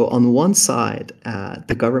 So on one side,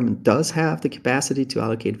 the government does have the capacity to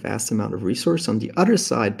allocate vast amount of resource. On the other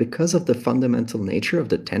side, because of the fundamental nature of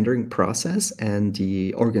the tendering process and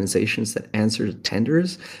the organizations that answer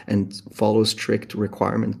tenders and follow strict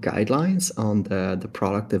requirement guidelines on the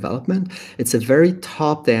product development, it's a very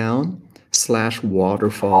top-down /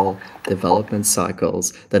 waterfall development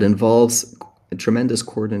cycles that involves tremendous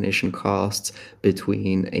coordination costs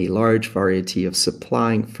between a large variety of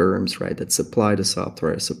supplying firms, right, that supply the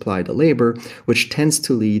software, supply the labor, which tends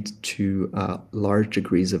to lead to large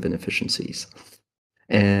degrees of inefficiencies.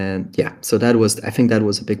 And yeah, so that was, I think that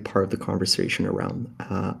was a big part of the conversation around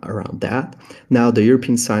that. Now the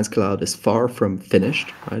European Science Cloud is far from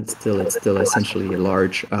finished. Right? It's still essentially a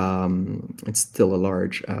large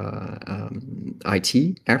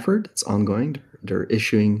IT effort. It's ongoing. They're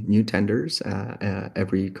issuing new tenders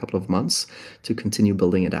every couple of months to continue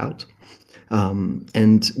building it out.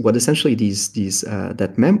 And what essentially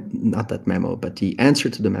not that memo, but the answer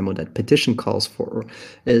to the memo, that petition calls for,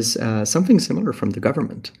 is something similar from the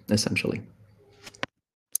government, essentially.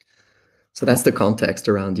 So that's the context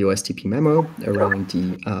around the OSTP memo, around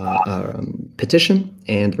the petition,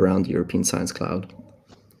 and around the European Science Cloud.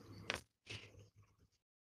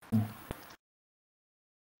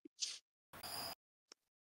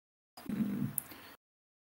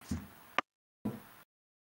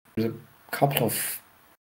 There's a couple of,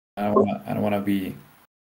 I don't want to be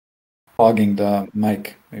hogging the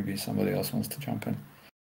mic. Maybe somebody else wants to jump in.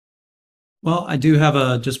 Well, I do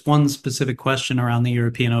have just one specific question around the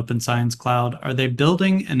European Open Science Cloud. Are they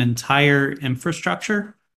building an entire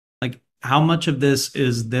infrastructure? Like, how much of this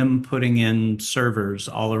is them putting in servers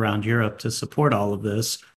all around Europe to support all of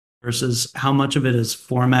this versus how much of it is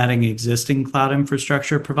formatting existing cloud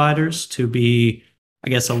infrastructure providers to be, I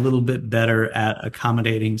guess, a little bit better at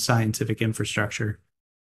accommodating scientific infrastructure?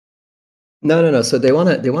 No. So they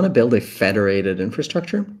want to build a federated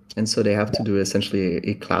infrastructure, and so they have to do essentially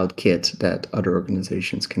a cloud kit that other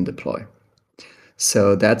organizations can deploy.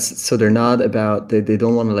 So they're not about, they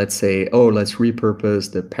don't want to, let's say, oh, let's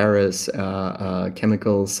repurpose the Paris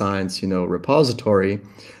chemical science repository,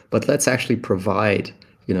 but let's actually provide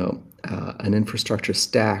an infrastructure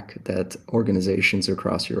stack that organizations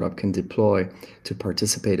across Europe can deploy to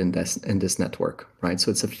participate in this network, right? So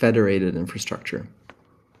it's a federated infrastructure.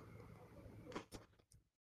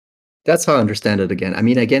 That's how I understand it again. I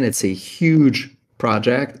mean, again, it's a huge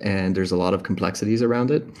project and there's a lot of complexities around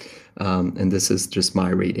it. And this is just my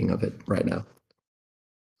reading of it right now.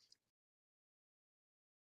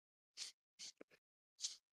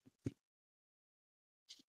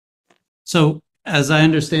 So as I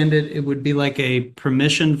understand it, it would be like a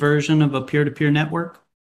permissioned version of a peer-to-peer network,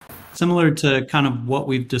 similar to kind of what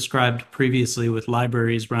we've described previously with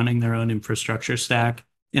libraries running their own infrastructure stack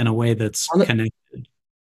in a way that's connected.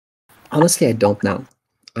 Honestly, I don't know.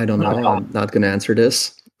 I'm not going to answer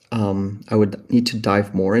this. I would need to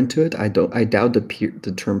dive more into it. I doubt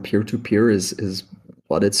the term peer-to-peer is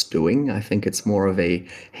what it's doing. I think it's more of a,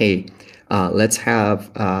 hey, let's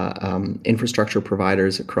have infrastructure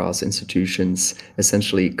providers across institutions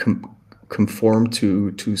essentially conform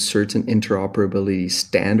to certain interoperability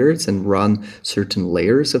standards and run certain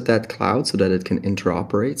layers of that cloud so that it can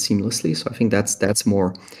interoperate seamlessly. So I think that's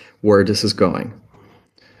more where this is going.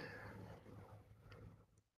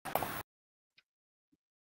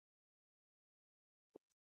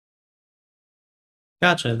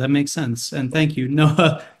 Gotcha. That makes sense. And thank you.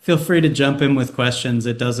 Noah, feel free to jump in with questions.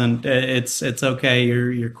 It's okay.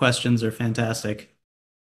 Your questions are fantastic.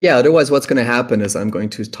 Yeah, otherwise what's going to happen is I'm going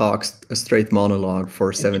to talk a straight monologue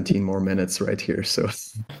for 17 more minutes right here. So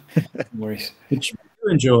no worries. Which you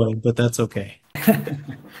enjoy, but that's okay.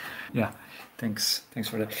 Yeah, thanks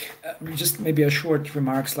for that. Just maybe a short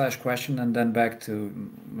remark / question, and then back to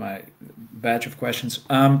my batch of questions.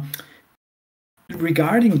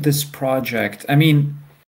 Regarding this project, I mean,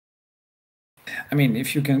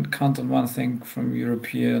 if you can count on one thing from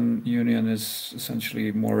European Union is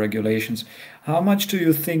essentially more regulations. How much do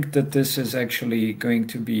you think that this is actually going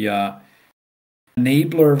to be a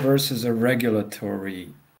enabler versus a regulatory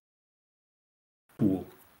tool?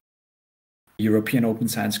 European Open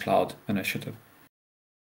Science Cloud Initiative.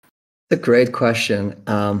 A great question.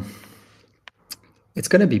 It's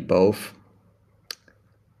going to be both.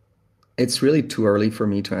 It's really too early for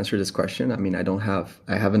me to answer this question. I mean, I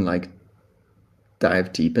haven't like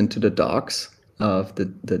dived deep into the docs of the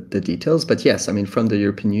details, but yes, I mean, from the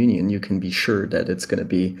European Union, you can be sure that it's going to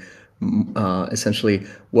be essentially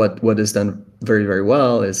what is done very, very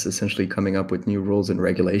well is essentially coming up with new rules and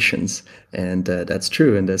regulations, and that's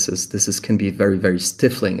true. And this can be very, very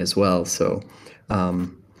stifling as well. So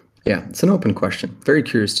yeah, it's an open question. Very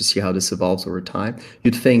curious to see how this evolves over time.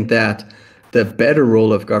 You'd think that the better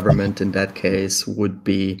role of government in that case would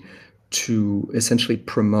be to essentially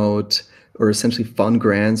promote or essentially fund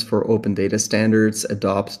grants for open data standards,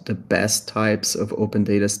 adopt the best types of open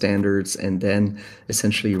data standards, and then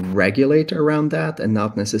essentially regulate around that and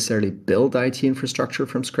not necessarily build IT infrastructure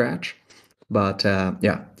from scratch. But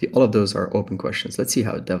yeah, all of those are open questions. Let's see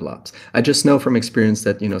how it develops. I just know from experience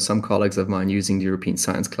that some colleagues of mine using the European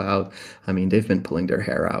Science Cloud, I mean, they've been pulling their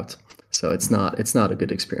hair out. So it's not a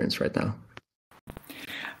good experience right now.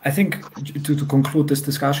 I think to conclude this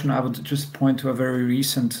discussion, I would just point to a very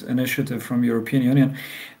recent initiative from European Union.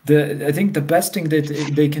 I think the best thing that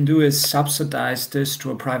they can do is subsidize this to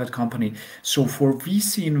a private company. So for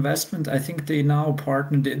VC investment, I think they now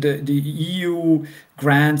partner the EU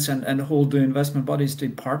grants and hold the investment bodies. They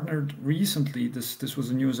partnered recently. This was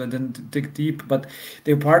the news. I didn't dig deep, but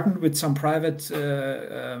they partnered with some private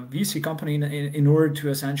VC company in order to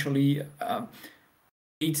essentially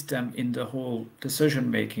aid them in the whole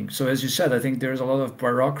decision making. So as you said, I think there's a lot of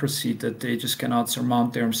bureaucracy that they just cannot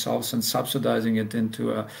surmount themselves, and subsidizing it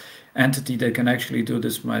into an entity that can actually do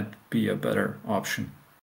this might be a better option.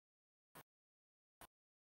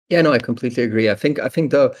 Yeah, no, I completely agree. I think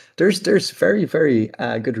though there's very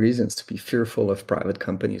good reasons to be fearful of private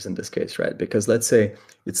companies in this case, right? Because let's say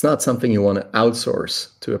it's not something you want to outsource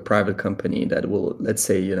to a private company that will, let's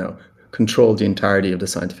say, control the entirety of the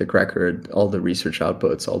scientific record, all the research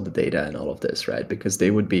outputs, all the data, and all of this, right? Because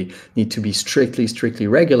they would need to be strictly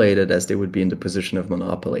regulated, as they would be in the position of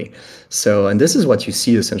monopoly. So, and this is what you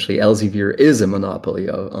see essentially. Elsevier is a monopoly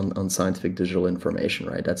on scientific digital information,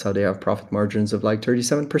 right? That's how they have profit margins of like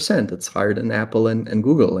 37%. That's higher than Apple and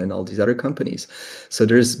Google and all these other companies. So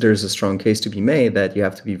there's a strong case to be made that you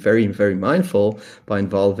have to be very mindful by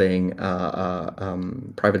involving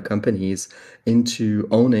private companies into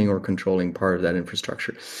owning or controlling part of that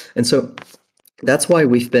infrastructure. And so that's why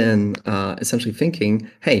we've been essentially thinking,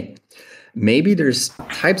 hey, maybe there's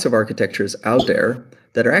types of architectures out there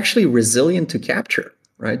that are actually resilient to capture,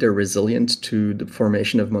 right? They're resilient to the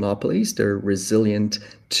formation of monopolies. They're resilient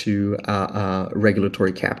to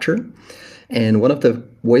regulatory capture. And one of the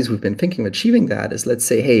ways we've been thinking of achieving that is, let's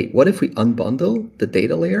say, hey, what if we unbundle the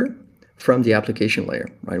data layer from the application layer,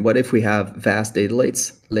 right? What if we have vast data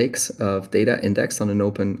lakes of data indexed on an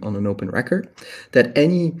open record, that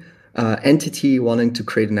any entity wanting to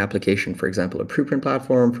create an application, for example, a preprint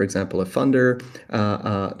platform, for example, a funder,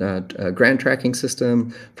 a grant tracking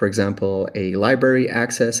system, for example, a library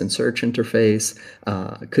access and search interface,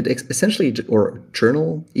 could essentially, or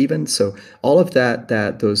journal even. So all of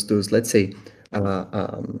those let's say,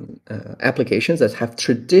 applications that have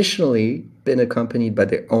traditionally been accompanied by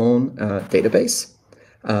their own database,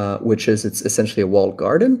 which is it's essentially a walled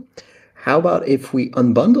garden. How about if we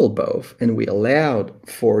unbundle both and we allowed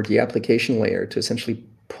for the application layer to essentially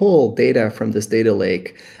pull data from this data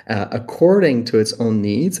lake according to its own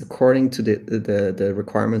needs, according to the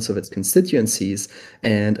requirements of its constituencies,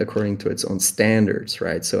 and according to its own standards,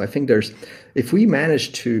 right? So I think if we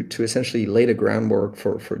manage to essentially lay the groundwork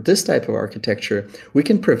for this type of architecture, we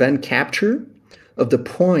can prevent capture of the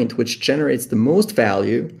point which generates the most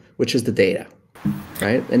value, which is the data,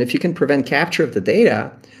 right? And if you can prevent capture of the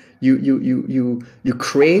data, you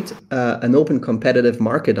create an open competitive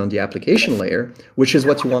market on the application layer, which is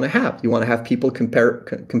what you want to have. You want to have people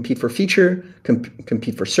compete for feature,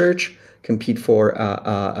 compete for search, compete for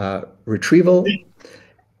retrieval.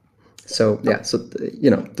 So yeah,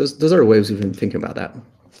 those are ways we've been thinking about that.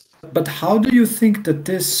 But how do you think that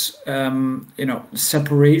this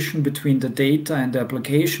separation between the data and the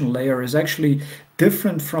application layer is actually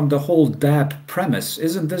different from the whole DApp premise?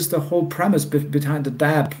 Isn't this the whole premise behind the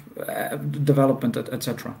DApp development,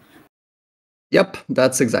 etc.? Yep,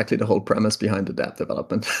 that's exactly the whole premise behind the DApp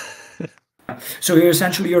development. So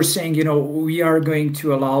you're saying, we are going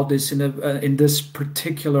to allow this in this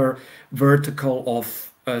particular vertical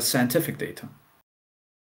of scientific data.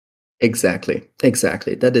 Exactly.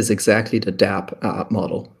 That is exactly the DApp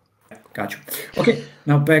model. Gotcha. Okay,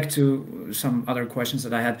 now back to some other questions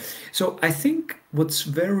that I had. So I think what's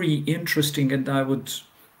very interesting, and I would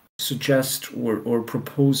suggest or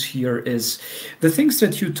propose here, is the things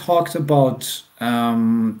that you talked about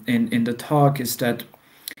in the talk, is that,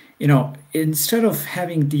 instead of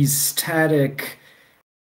having these static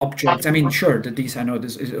objects, I mean, sure, the DeSci Node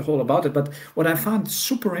is all about it, but what I found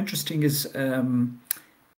super interesting is,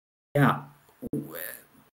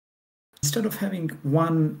 instead of having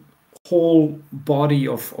one whole body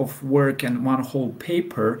of work and one whole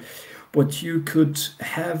paper, what you could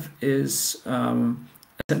have is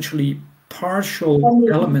essentially partial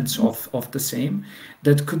elements of the same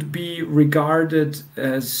that could be regarded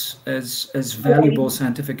as valuable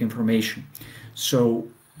scientific information. So,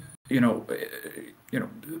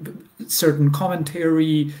 certain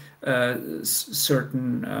commentary,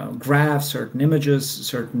 certain graphs, certain images,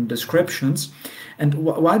 certain descriptions. And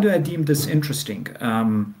why do I deem this interesting?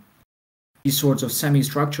 These sorts of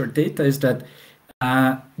semi-structured data is that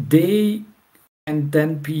they can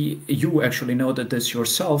then be, you actually know that this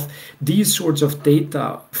yourself, these sorts of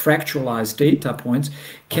data, fractalized data points,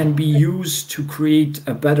 can be used to create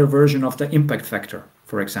a better version of the impact factor,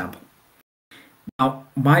 for example. Now,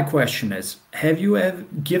 my question is, have you ever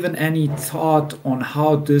given any thought on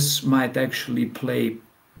how this might actually play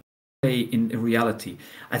in reality?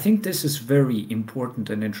 I think this is very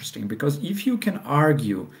important and interesting because if you can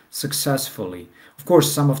argue successfully, of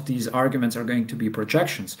course, some of these arguments are going to be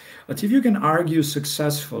projections, but if you can argue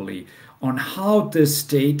successfully on how this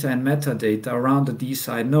data and metadata around the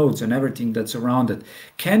DeSci nodes and everything that's around it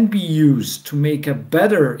can be used to make a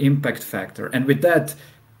better impact factor, and with that,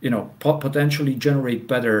 potentially generate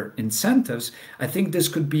better incentives, I think this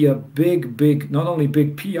could be a big, not only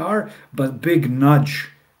big PR, but big nudge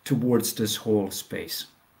towards this whole space.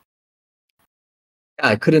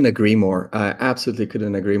 I couldn't agree more. I absolutely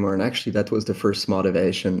couldn't agree more. And actually, that was the first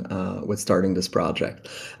motivation with starting this project.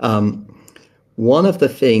 One of the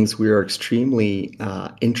things we are extremely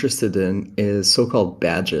interested in is so-called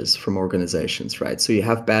badges from organizations, right? So you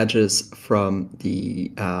have badges from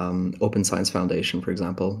the Open Science Foundation, for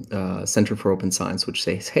example, Center for Open Science, which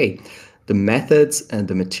says, hey, the methods and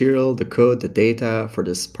the material, the code, the data for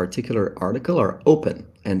this particular article are open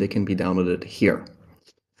and they can be downloaded here.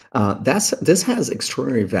 This has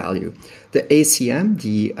extraordinary value. The ACM,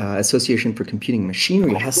 the Association for Computing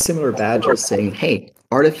Machinery, has similar badges saying, hey,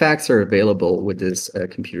 artifacts are available with this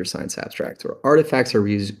computer science abstract, or artifacts are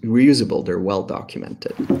reusable, they're well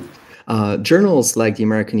documented. Journals like the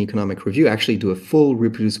American Economic Review actually do a full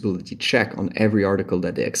reproducibility check on every article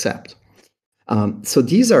that they accept. So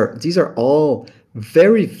these are all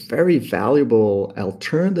very, very valuable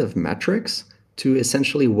alternative metrics to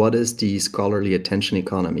essentially what is the scholarly attention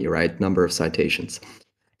economy, right? Number of citations.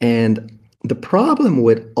 And the problem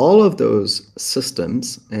with all of those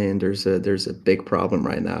systems, and there's a big problem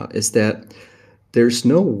right now, is that there's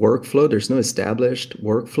no workflow, there's no established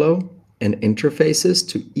workflow and interfaces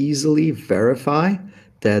to easily verify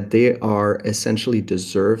that they are essentially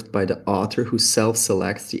deserved by the author who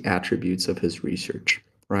self-selects the attributes of his research,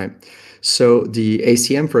 right? So the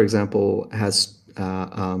ACM, for example, has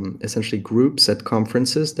essentially groups at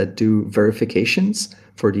conferences that do verifications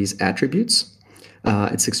for these attributes.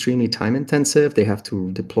 It's extremely time intensive. They have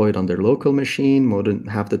to deploy it on their local machine. More than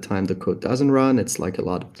half the time the code doesn't run. It's like a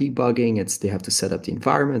lot of debugging. They have to set up the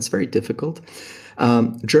environment. It's very difficult.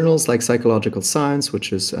 Journals like Psychological Science,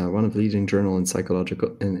 which is one of the leading journals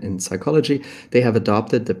in psychology, they have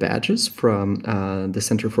adopted the badges from the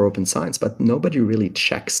Center for Open Science, but nobody really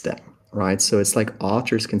checks them. Right, so it's like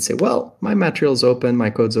authors can say, well, my material's open, my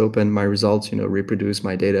code's open, my results, reproduce,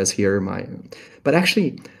 my data is here, but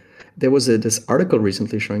actually, there was this article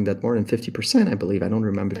recently showing that more than 50%, I believe, I don't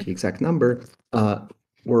remember the exact number,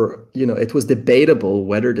 it was debatable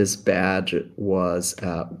whether this badge was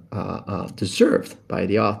deserved by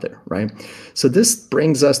the author, right? So this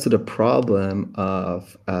brings us to the problem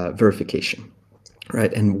of verification,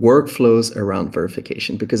 right, and workflows around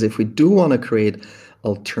verification, because if we do want to create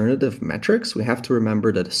alternative metrics, we have to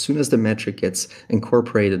remember that as soon as the metric gets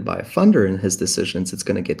incorporated by a funder in his decisions, it's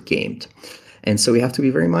going to get gamed. And so we have to be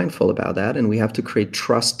very mindful about that, and we have to create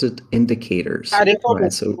trusted indicators. Right?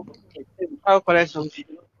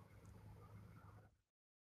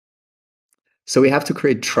 So we have to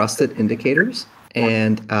create trusted indicators,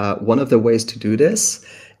 and one of the ways to do this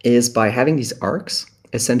is by having these arcs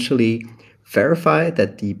essentially verify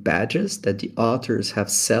that the badges that the authors have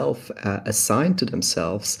self-assigned to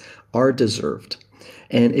themselves are deserved.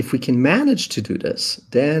 And if we can manage to do this,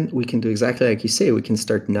 then we can do exactly like you say, we can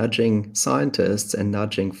start nudging scientists and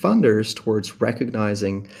nudging funders towards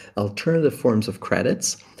recognizing alternative forms of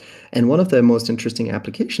credits. And one of the most interesting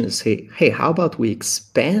applications is, hey, how about we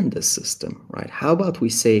expand the system, right? How about we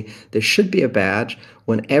say there should be a badge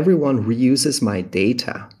when everyone reuses my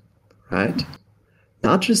data, right?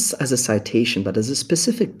 Not just as a citation, but as a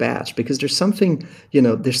specific badge, because there's something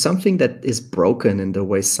that is broken in the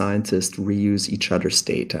way scientists reuse each other's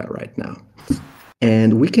data right now.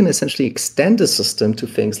 And we can essentially extend the system to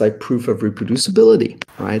things like proof of reproducibility,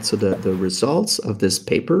 right? So the results of this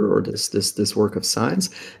paper or this work of science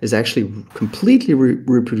is actually completely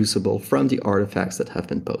reproducible from the artifacts that have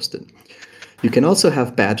been posted. You can also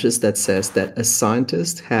have badges that says that a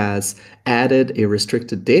scientist has added a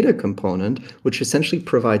restricted data component, which essentially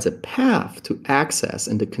provides a path to access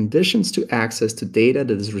and the conditions to access to data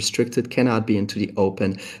that is restricted cannot be into the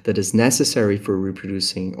open, that is necessary for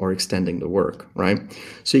reproducing or extending the work, right?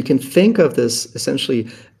 So you can think of this essentially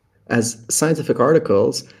as scientific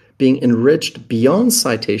articles being enriched beyond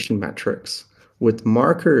citation metrics with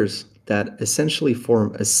markers that essentially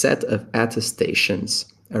form a set of attestations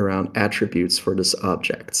around attributes for these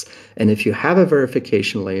objects. And if you have a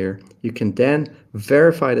verification layer, you can then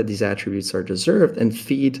verify that these attributes are deserved and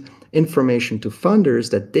feed information to funders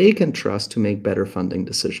that they can trust to make better funding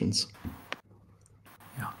decisions.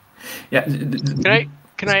 Yeah.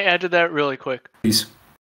 Can I add to that really quick? Please.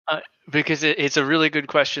 Because it's a really good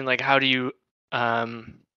question. Like, how does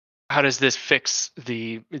this fix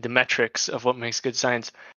the metrics of what makes good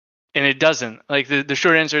science? And it doesn't. Like the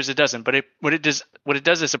short answer is it doesn't. But what it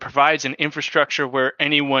does is it provides an infrastructure where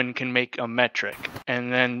anyone can make a metric,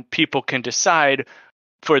 and then people can decide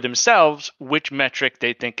for themselves which metric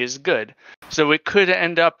they think is good. So it could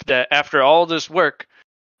end up that after all this work,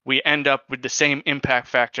 we end up with the same impact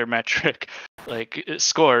factor metric, like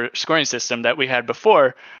scoring system that we had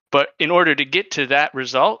before. But in order to get to that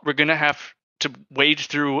result, we're going to have to wade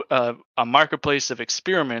through a marketplace of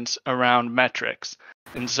experiments around metrics.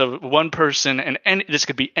 And so one person, and this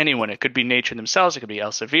could be anyone, it could be nature themselves, it could be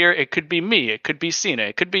Elsevier, it could be me, it could be Sina,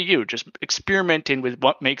 it could be you, just experimenting with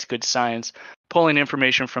what makes good science, pulling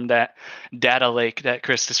information from that data lake that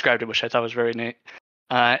Chris described, which I thought was very neat.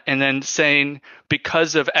 And then saying,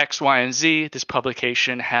 because of X, Y, and Z, this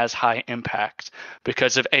publication has high impact.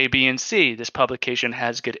 Because of A, B, and C, this publication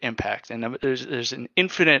has good impact. And there's an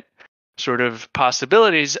infinite sort of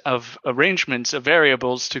possibilities of arrangements of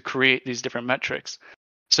variables to create these different metrics.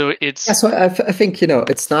 So it's so I think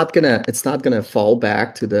it's not gonna fall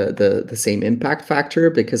back to the same impact factor,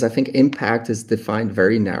 because I think impact is defined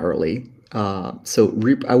very narrowly. So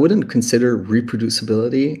I wouldn't consider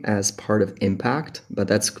reproducibility as part of impact, but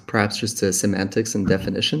that's perhaps just a semantics and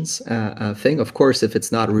definitions thing. Of course, if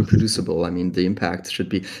it's not reproducible, I mean, the impact should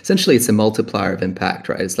be, essentially it's a multiplier of impact,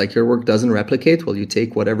 right? It's like your work doesn't replicate. Well, you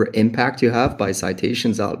take whatever impact you have by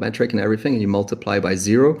citations, altmetric and everything, and you multiply by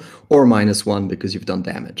 0 or -1 because you've done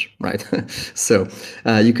damage, right? So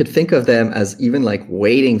you could think of them as even like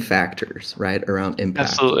weighting factors, right, around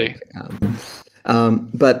impact. Absolutely.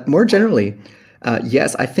 But more generally,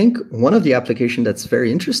 yes, I think one of the applications that's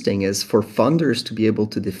very interesting is for funders to be able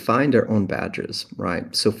to define their own badges, right?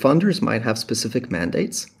 So funders might have specific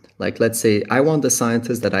mandates. Like, let's say I want the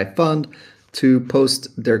scientists that I fund to post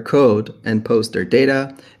their code and post their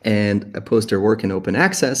data and post their work in open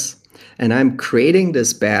access. And I'm creating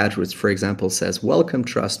this badge, which, for example, says, "Welcome,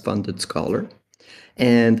 Trust Funded Scholar."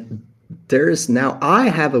 And I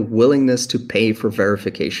have a willingness to pay for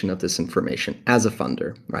verification of this information as a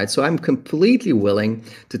funder, right? So I'm completely willing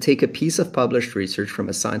to take a piece of published research from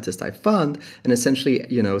a scientist I fund and essentially,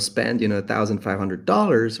 spend,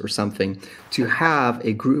 $1,500 or something to have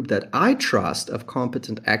a group that I trust of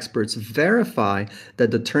competent experts verify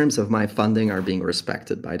that the terms of my funding are being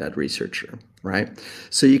respected by that researcher, right?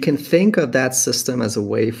 So you can think of that system as a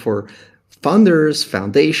way for funders,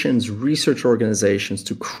 foundations, research organizations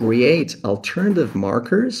to create alternative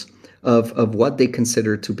markers of what they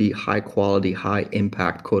consider to be high quality, high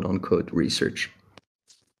impact, quote unquote, research.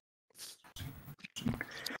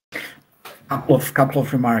 Couple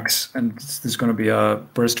of remarks, and this is going to be a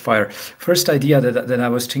burst fire. First idea that I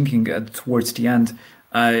was thinking towards the end,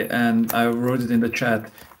 I wrote it in the chat.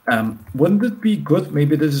 Wouldn't it be good,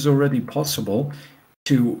 maybe this is already possible,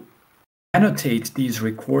 to annotate these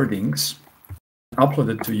recordings, upload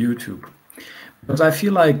it to YouTube? Because I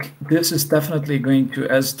feel like this is definitely going to,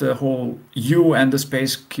 as the whole and the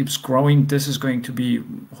space keeps growing, this is going to be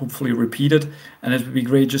hopefully repeated, and it would be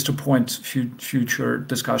great just to point future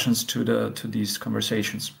discussions to these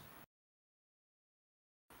conversations.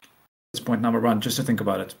 That's point number one. Just to think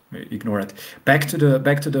about it, ignore it. Back to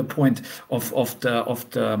the point of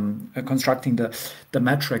constructing the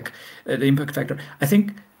metric, the impact factor. I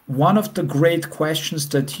think one of the great questions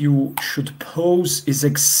that you should pose is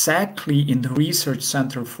exactly in the research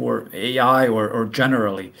center for AI or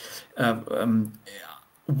generally.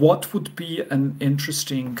 What would be an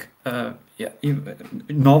interesting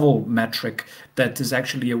novel metric that is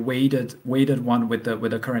actually a weighted one with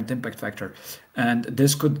the current impact factor, and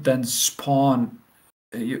this could then spawn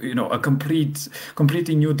a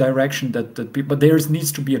completely new direction but there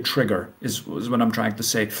needs to be a trigger is what I'm trying to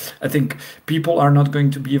say. I think people are not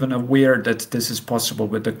going to be even aware that this is possible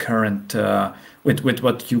with the current with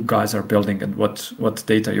what you guys are building and what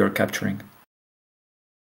data you're capturing.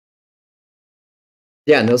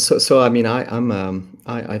 Yeah, no. So I mean,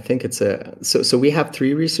 I think it's so we have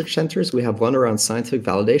 3 research centers. We have one around scientific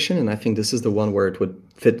validation, and I think this is the one where it would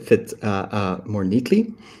fit more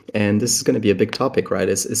neatly. And this is going to be a big topic, right?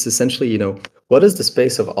 It's essentially, what is the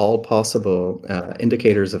space of all possible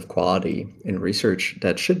indicators of quality in research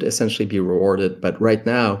that should essentially be rewarded, but right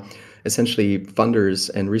now, essentially, funders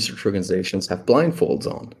and research organizations have blindfolds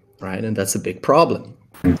on, right? And that's a big problem.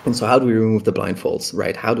 And so how do we remove the blindfolds,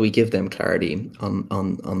 right? How do we give them clarity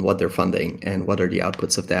on what they're funding and what are the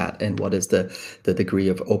outputs of that and what is the degree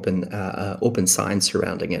of open science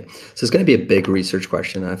surrounding it? So it's going to be a big research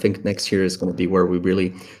question. I think next year is going to be where we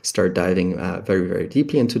really start diving very, very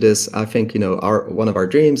deeply into this. I think, one of our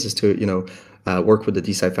dreams is to, work with the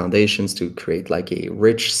DeSci foundations to create like a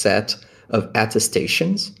rich set of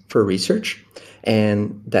attestations for research,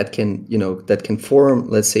 and that can form,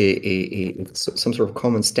 let's say, some sort of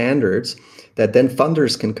common standards that then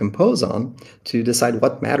funders can compose on to decide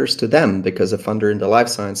what matters to them, because a funder in the life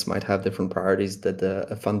science might have different priorities than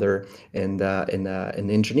a funder in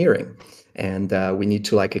engineering. And we need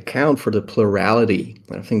to account for the plurality.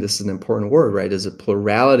 I think this is an important word, right? Is a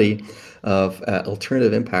plurality of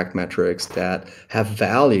alternative impact metrics that have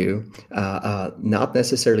value, not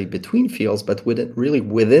necessarily between fields, but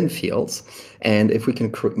within fields. And if we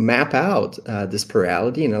can map out this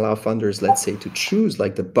plurality and allow funders, let's say, to choose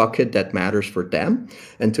the bucket that matters for them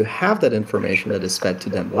and to have that information that is fed to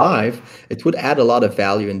them live, it would add a lot of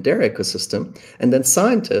value in their ecosystem. And then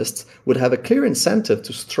scientists would have a clear incentive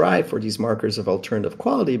to strive for these markers of alternative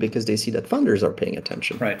quality because they see that funders are paying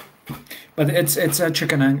attention. Right. But it's a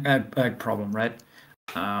chicken and egg problem, right?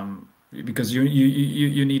 Because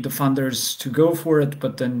you need the funders to go for it,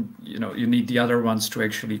 but then you need the other ones to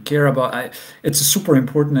actually care about. It's a super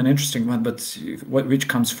important and interesting one, but which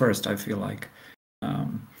comes first? I feel like.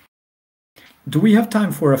 Do we have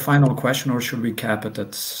time for a final question, or should we cap it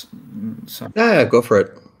at some? Yeah, go for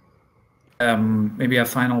it. Maybe a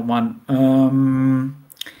final one.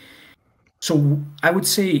 So I would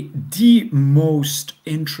say the most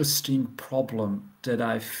interesting problem that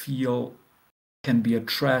I feel can be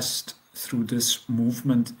addressed through this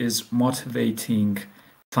movement is motivating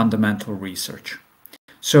fundamental research.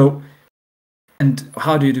 So, and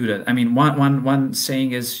how do you do that? I mean, one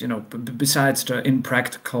saying is, besides the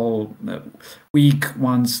impractical, weak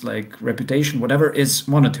ones like reputation, whatever, is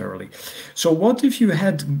monetarily. So what if you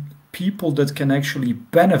had people that can actually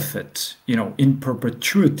benefit, in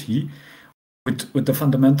perpetuity with the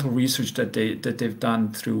fundamental research that they've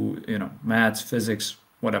done through, maths, physics,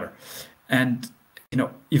 whatever. And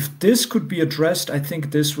if this could be addressed, I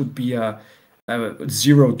think this would be a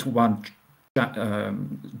 0 to 1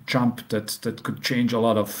 jump that could change a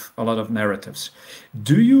lot of narratives.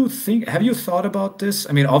 Have you thought about this?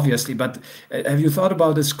 I mean, obviously, but have you thought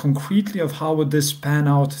about this concretely, of how would this pan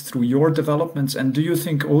out through your developments? And do you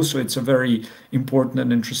think also it's a very important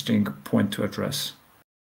and interesting point to address?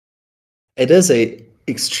 It is a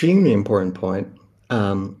extremely important point.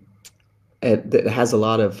 It has a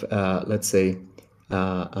lot of, let's say,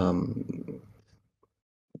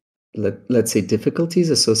 difficulties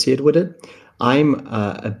associated with it. I'm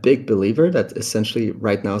a big believer that essentially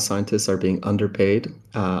right now scientists are being underpaid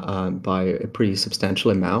by a pretty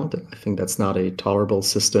substantial amount. I think that's not a tolerable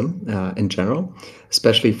system in general,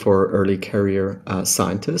 especially for early career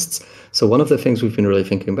scientists. So one of the things we've been really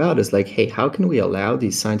thinking about is hey, how can we allow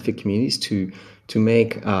these scientific communities to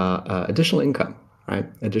make additional income, right?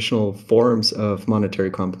 Additional forms of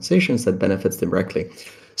monetary compensations that benefits them directly.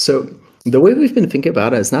 So the way we've been thinking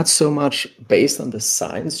about it is not so much based on the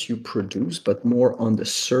science you produce, but more on the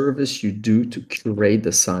service you do to curate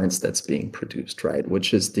the science that's being produced, right?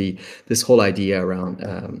 Which is this whole idea around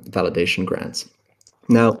validation grants.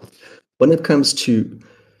 Now, when it comes to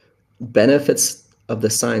benefits of the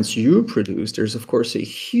science you produce, there's of course a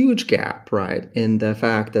huge gap, right, in the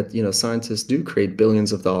fact that scientists do create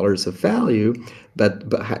billions of dollars of value, but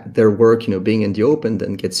their work being in the open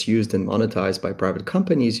then gets used and monetized by private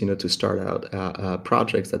companies to start out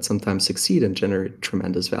projects that sometimes succeed and generate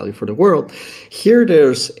tremendous value for the world. Here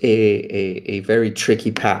there's a very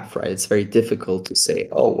tricky path, right? It's very difficult to say,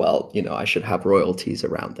 oh well, I should have royalties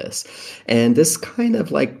around this, and this kind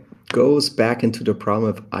of goes back into the problem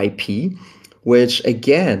of IP, which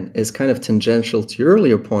again is kind of tangential to your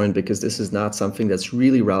earlier point, because this is not something that's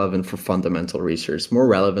really relevant for fundamental research, more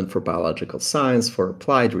relevant for biological science, for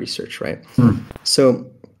applied research, right? So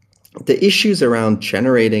the issues around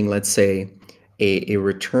generating, let's say, a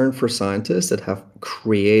return for scientists that have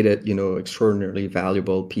created, extraordinarily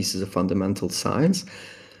valuable pieces of fundamental science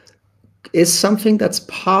is something that's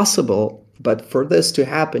possible, but for this to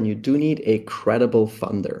happen, you do need a credible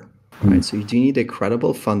funder, right? So you do need a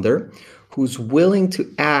credible funder who's willing to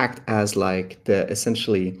act as the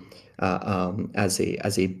essentially as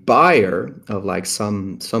a buyer of like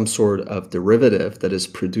some sort of derivative that is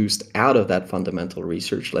produced out of that fundamental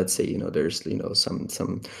research. Let's say there's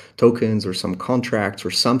some tokens or some contracts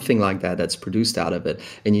or something like that that's produced out of it,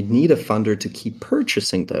 and you need a funder to keep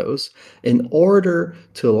purchasing those in order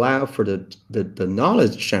to allow for the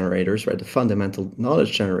knowledge generators, right, the fundamental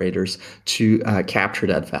knowledge generators to capture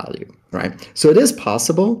that value, right? So it is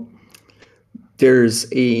possible. There's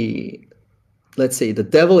let's say the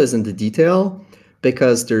devil is in the detail,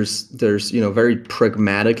 because there's very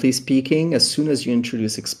pragmatically speaking, as soon as you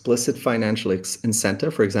introduce explicit financial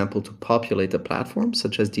incentive, for example, to populate a platform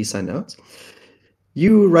such as DeSci Nodes,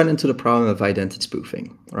 you run into the problem of identity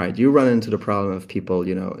spoofing, right? You run into the problem of people,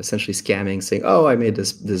 essentially scamming, saying, "Oh, I made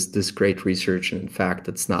this great research, and in fact,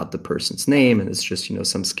 it's not the person's name, and it's just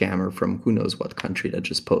some scammer from who knows what country that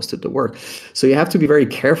just posted the work." So you have to be very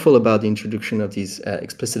careful about the introduction of these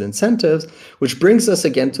explicit incentives, which brings us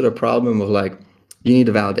again to the problem of like, you need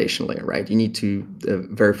a validation layer, right? You need to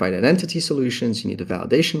verify identity solutions. You need a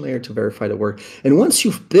validation layer to verify the work. And once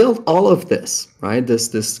you've built all of this, right,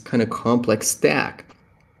 this kind of complex stack,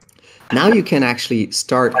 now you can actually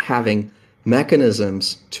start having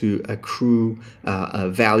mechanisms to accrue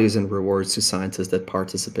values and rewards to scientists that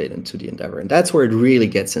participate into the endeavor. And that's where it really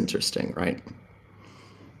gets interesting, right?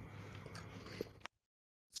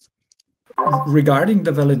 Regarding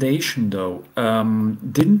the validation, though,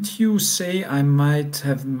 didn't you say, I might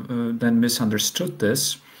have then misunderstood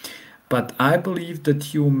this, but I believe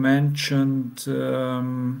that you mentioned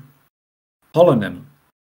holonym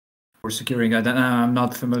for securing. I'm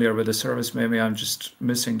not familiar with the service. Maybe I'm just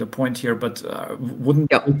missing the point here, but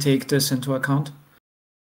wouldn't you take this into account?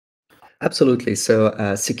 Absolutely.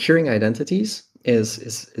 So securing identities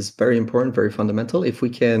is very important, very fundamental. If we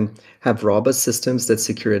can have robust systems that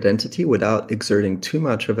secure identity without exerting too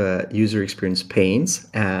much of a user experience pains,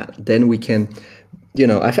 then we can,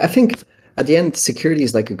 I think at the end, security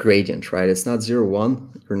is like a gradient, right? It's not 0-1.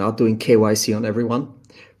 You're not doing KYC on everyone,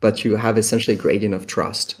 but you have essentially a gradient of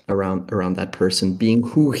trust around that person being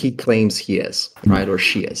who he claims he is, right, or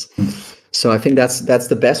she is. So I think that's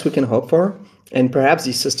the best we can hope for. And perhaps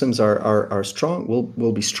these systems are strong,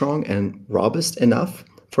 will be strong and robust enough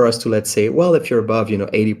for us to, let's say, well, if you're above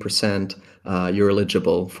 80%, you're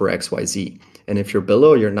eligible for XYZ. And if you're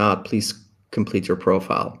below, you're not, please complete your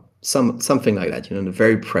profile. Something like that, in a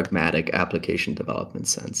very pragmatic application development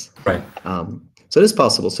sense. Right. So it is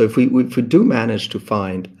possible. So if we do manage to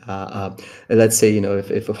find, let's say,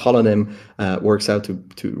 if a holonym works out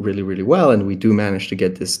to really, really well, and we do manage to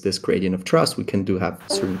get this gradient of trust, we can have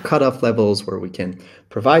certain cutoff levels where we can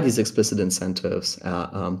provide these explicit incentives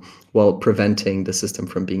while preventing the system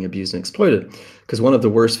from being abused and exploited. Because one of the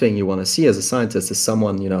worst things you want to see as a scientist is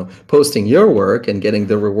someone, posting your work and getting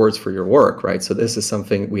the rewards for your work, right? So this is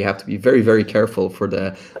something we have to be very, very careful for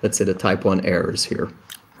let's say, the type 1 errors here.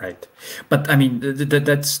 Right. But I mean,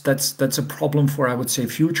 that's a problem for, I would say,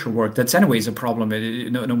 future work. That's anyways a problem,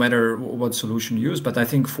 no matter what solution you use. But I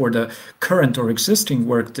think for the current or existing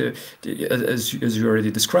work, as you already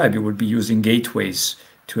described, you would be using gateways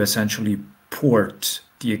to essentially port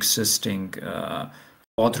the existing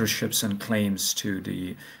authorships and claims to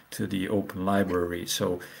the open library.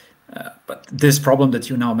 So, but this problem that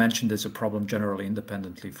you now mentioned is a problem generally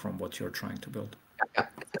independently from what you're trying to build.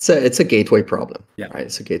 It's a gateway problem. Yeah. Right?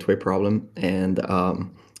 It's a gateway problem, and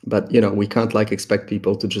but we can't expect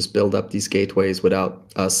people to just build up these gateways without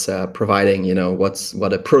us providing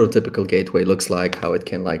what a prototypical gateway looks like, how it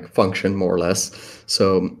can function more or less.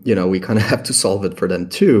 So we kind of have to solve it for them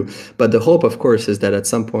too. But the hope, of course, is that at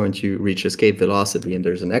some point you reach escape velocity and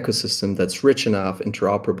there's an ecosystem that's rich enough,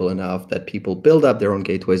 interoperable enough, that people build up their own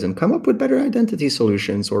gateways and come up with better identity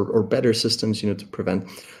solutions or better systems to prevent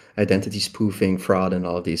identity spoofing, fraud, and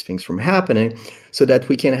all of these things from happening, so that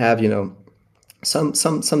we can have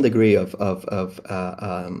some degree of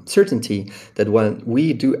certainty that when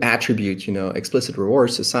we do attribute explicit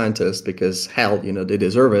rewards to scientists, because hell they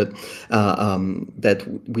deserve it, that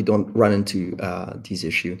we don't run into these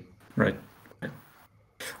issues. Right.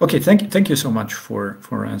 Okay. Thank you so much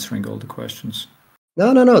for answering all the questions.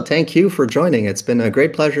 No. Thank you for joining. It's been a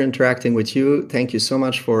great pleasure interacting with you. Thank you so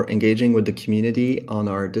much for engaging with the community on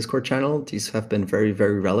our Discord channel. These have been very,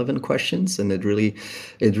 very relevant questions, and it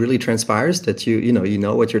really transpires that you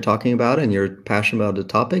know what you're talking about and you're passionate about the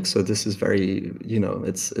topic. So this is very,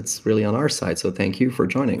 it's really on our side. So thank you for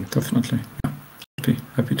joining. Definitely. Yeah.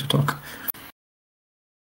 Happy to talk.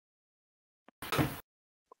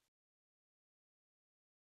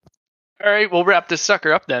 All right, we'll wrap this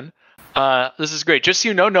sucker up then. This is great. Just so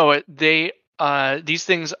you know, Noah, they these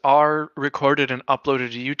things are recorded and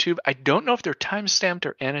uploaded to YouTube. I don't know if they're time-stamped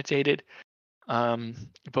or annotated, but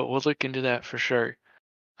we'll look into that for sure.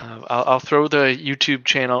 I'll throw the YouTube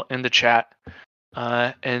channel in the chat.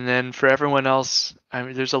 And then for everyone else, I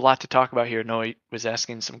mean, there's a lot to talk about here. Noe was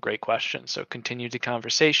asking some great questions. So continue the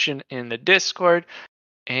conversation in the Discord.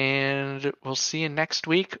 And we'll see you next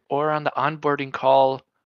week or on the onboarding call,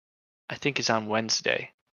 I think is on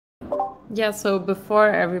Wednesday. Yeah, so before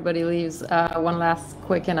everybody leaves, one last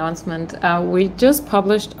quick announcement. We just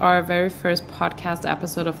published our very first podcast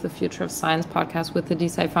episode of the Future of Science podcast with the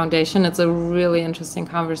DeSci Foundation. It's a really interesting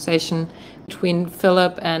conversation between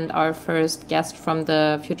Philip and our first guest from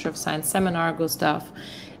the Future of Science seminar, Gustav.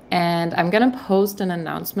 And I'm going to post an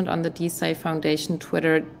announcement on the DeSci Foundation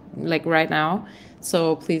Twitter like right now.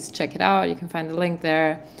 So please check it out. You can find the link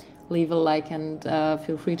there. Leave a like and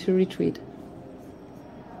feel free to retweet.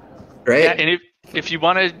 Great. Yeah, and if you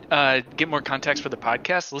want to get more context for the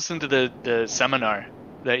podcast, listen to the seminar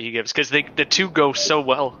that he gives, because the two go so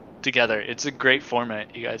well together. It's a great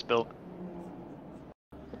format you guys built.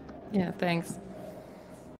 Yeah, thanks.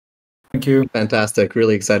 Thank you. Fantastic.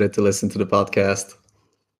 Really excited to listen to the podcast.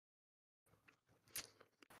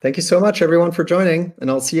 Thank you so much, everyone, for joining, and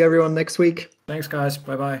I'll see everyone next week. Thanks, guys.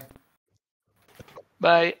 Bye-bye.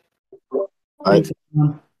 Bye. Thanks,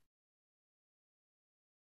 everyone.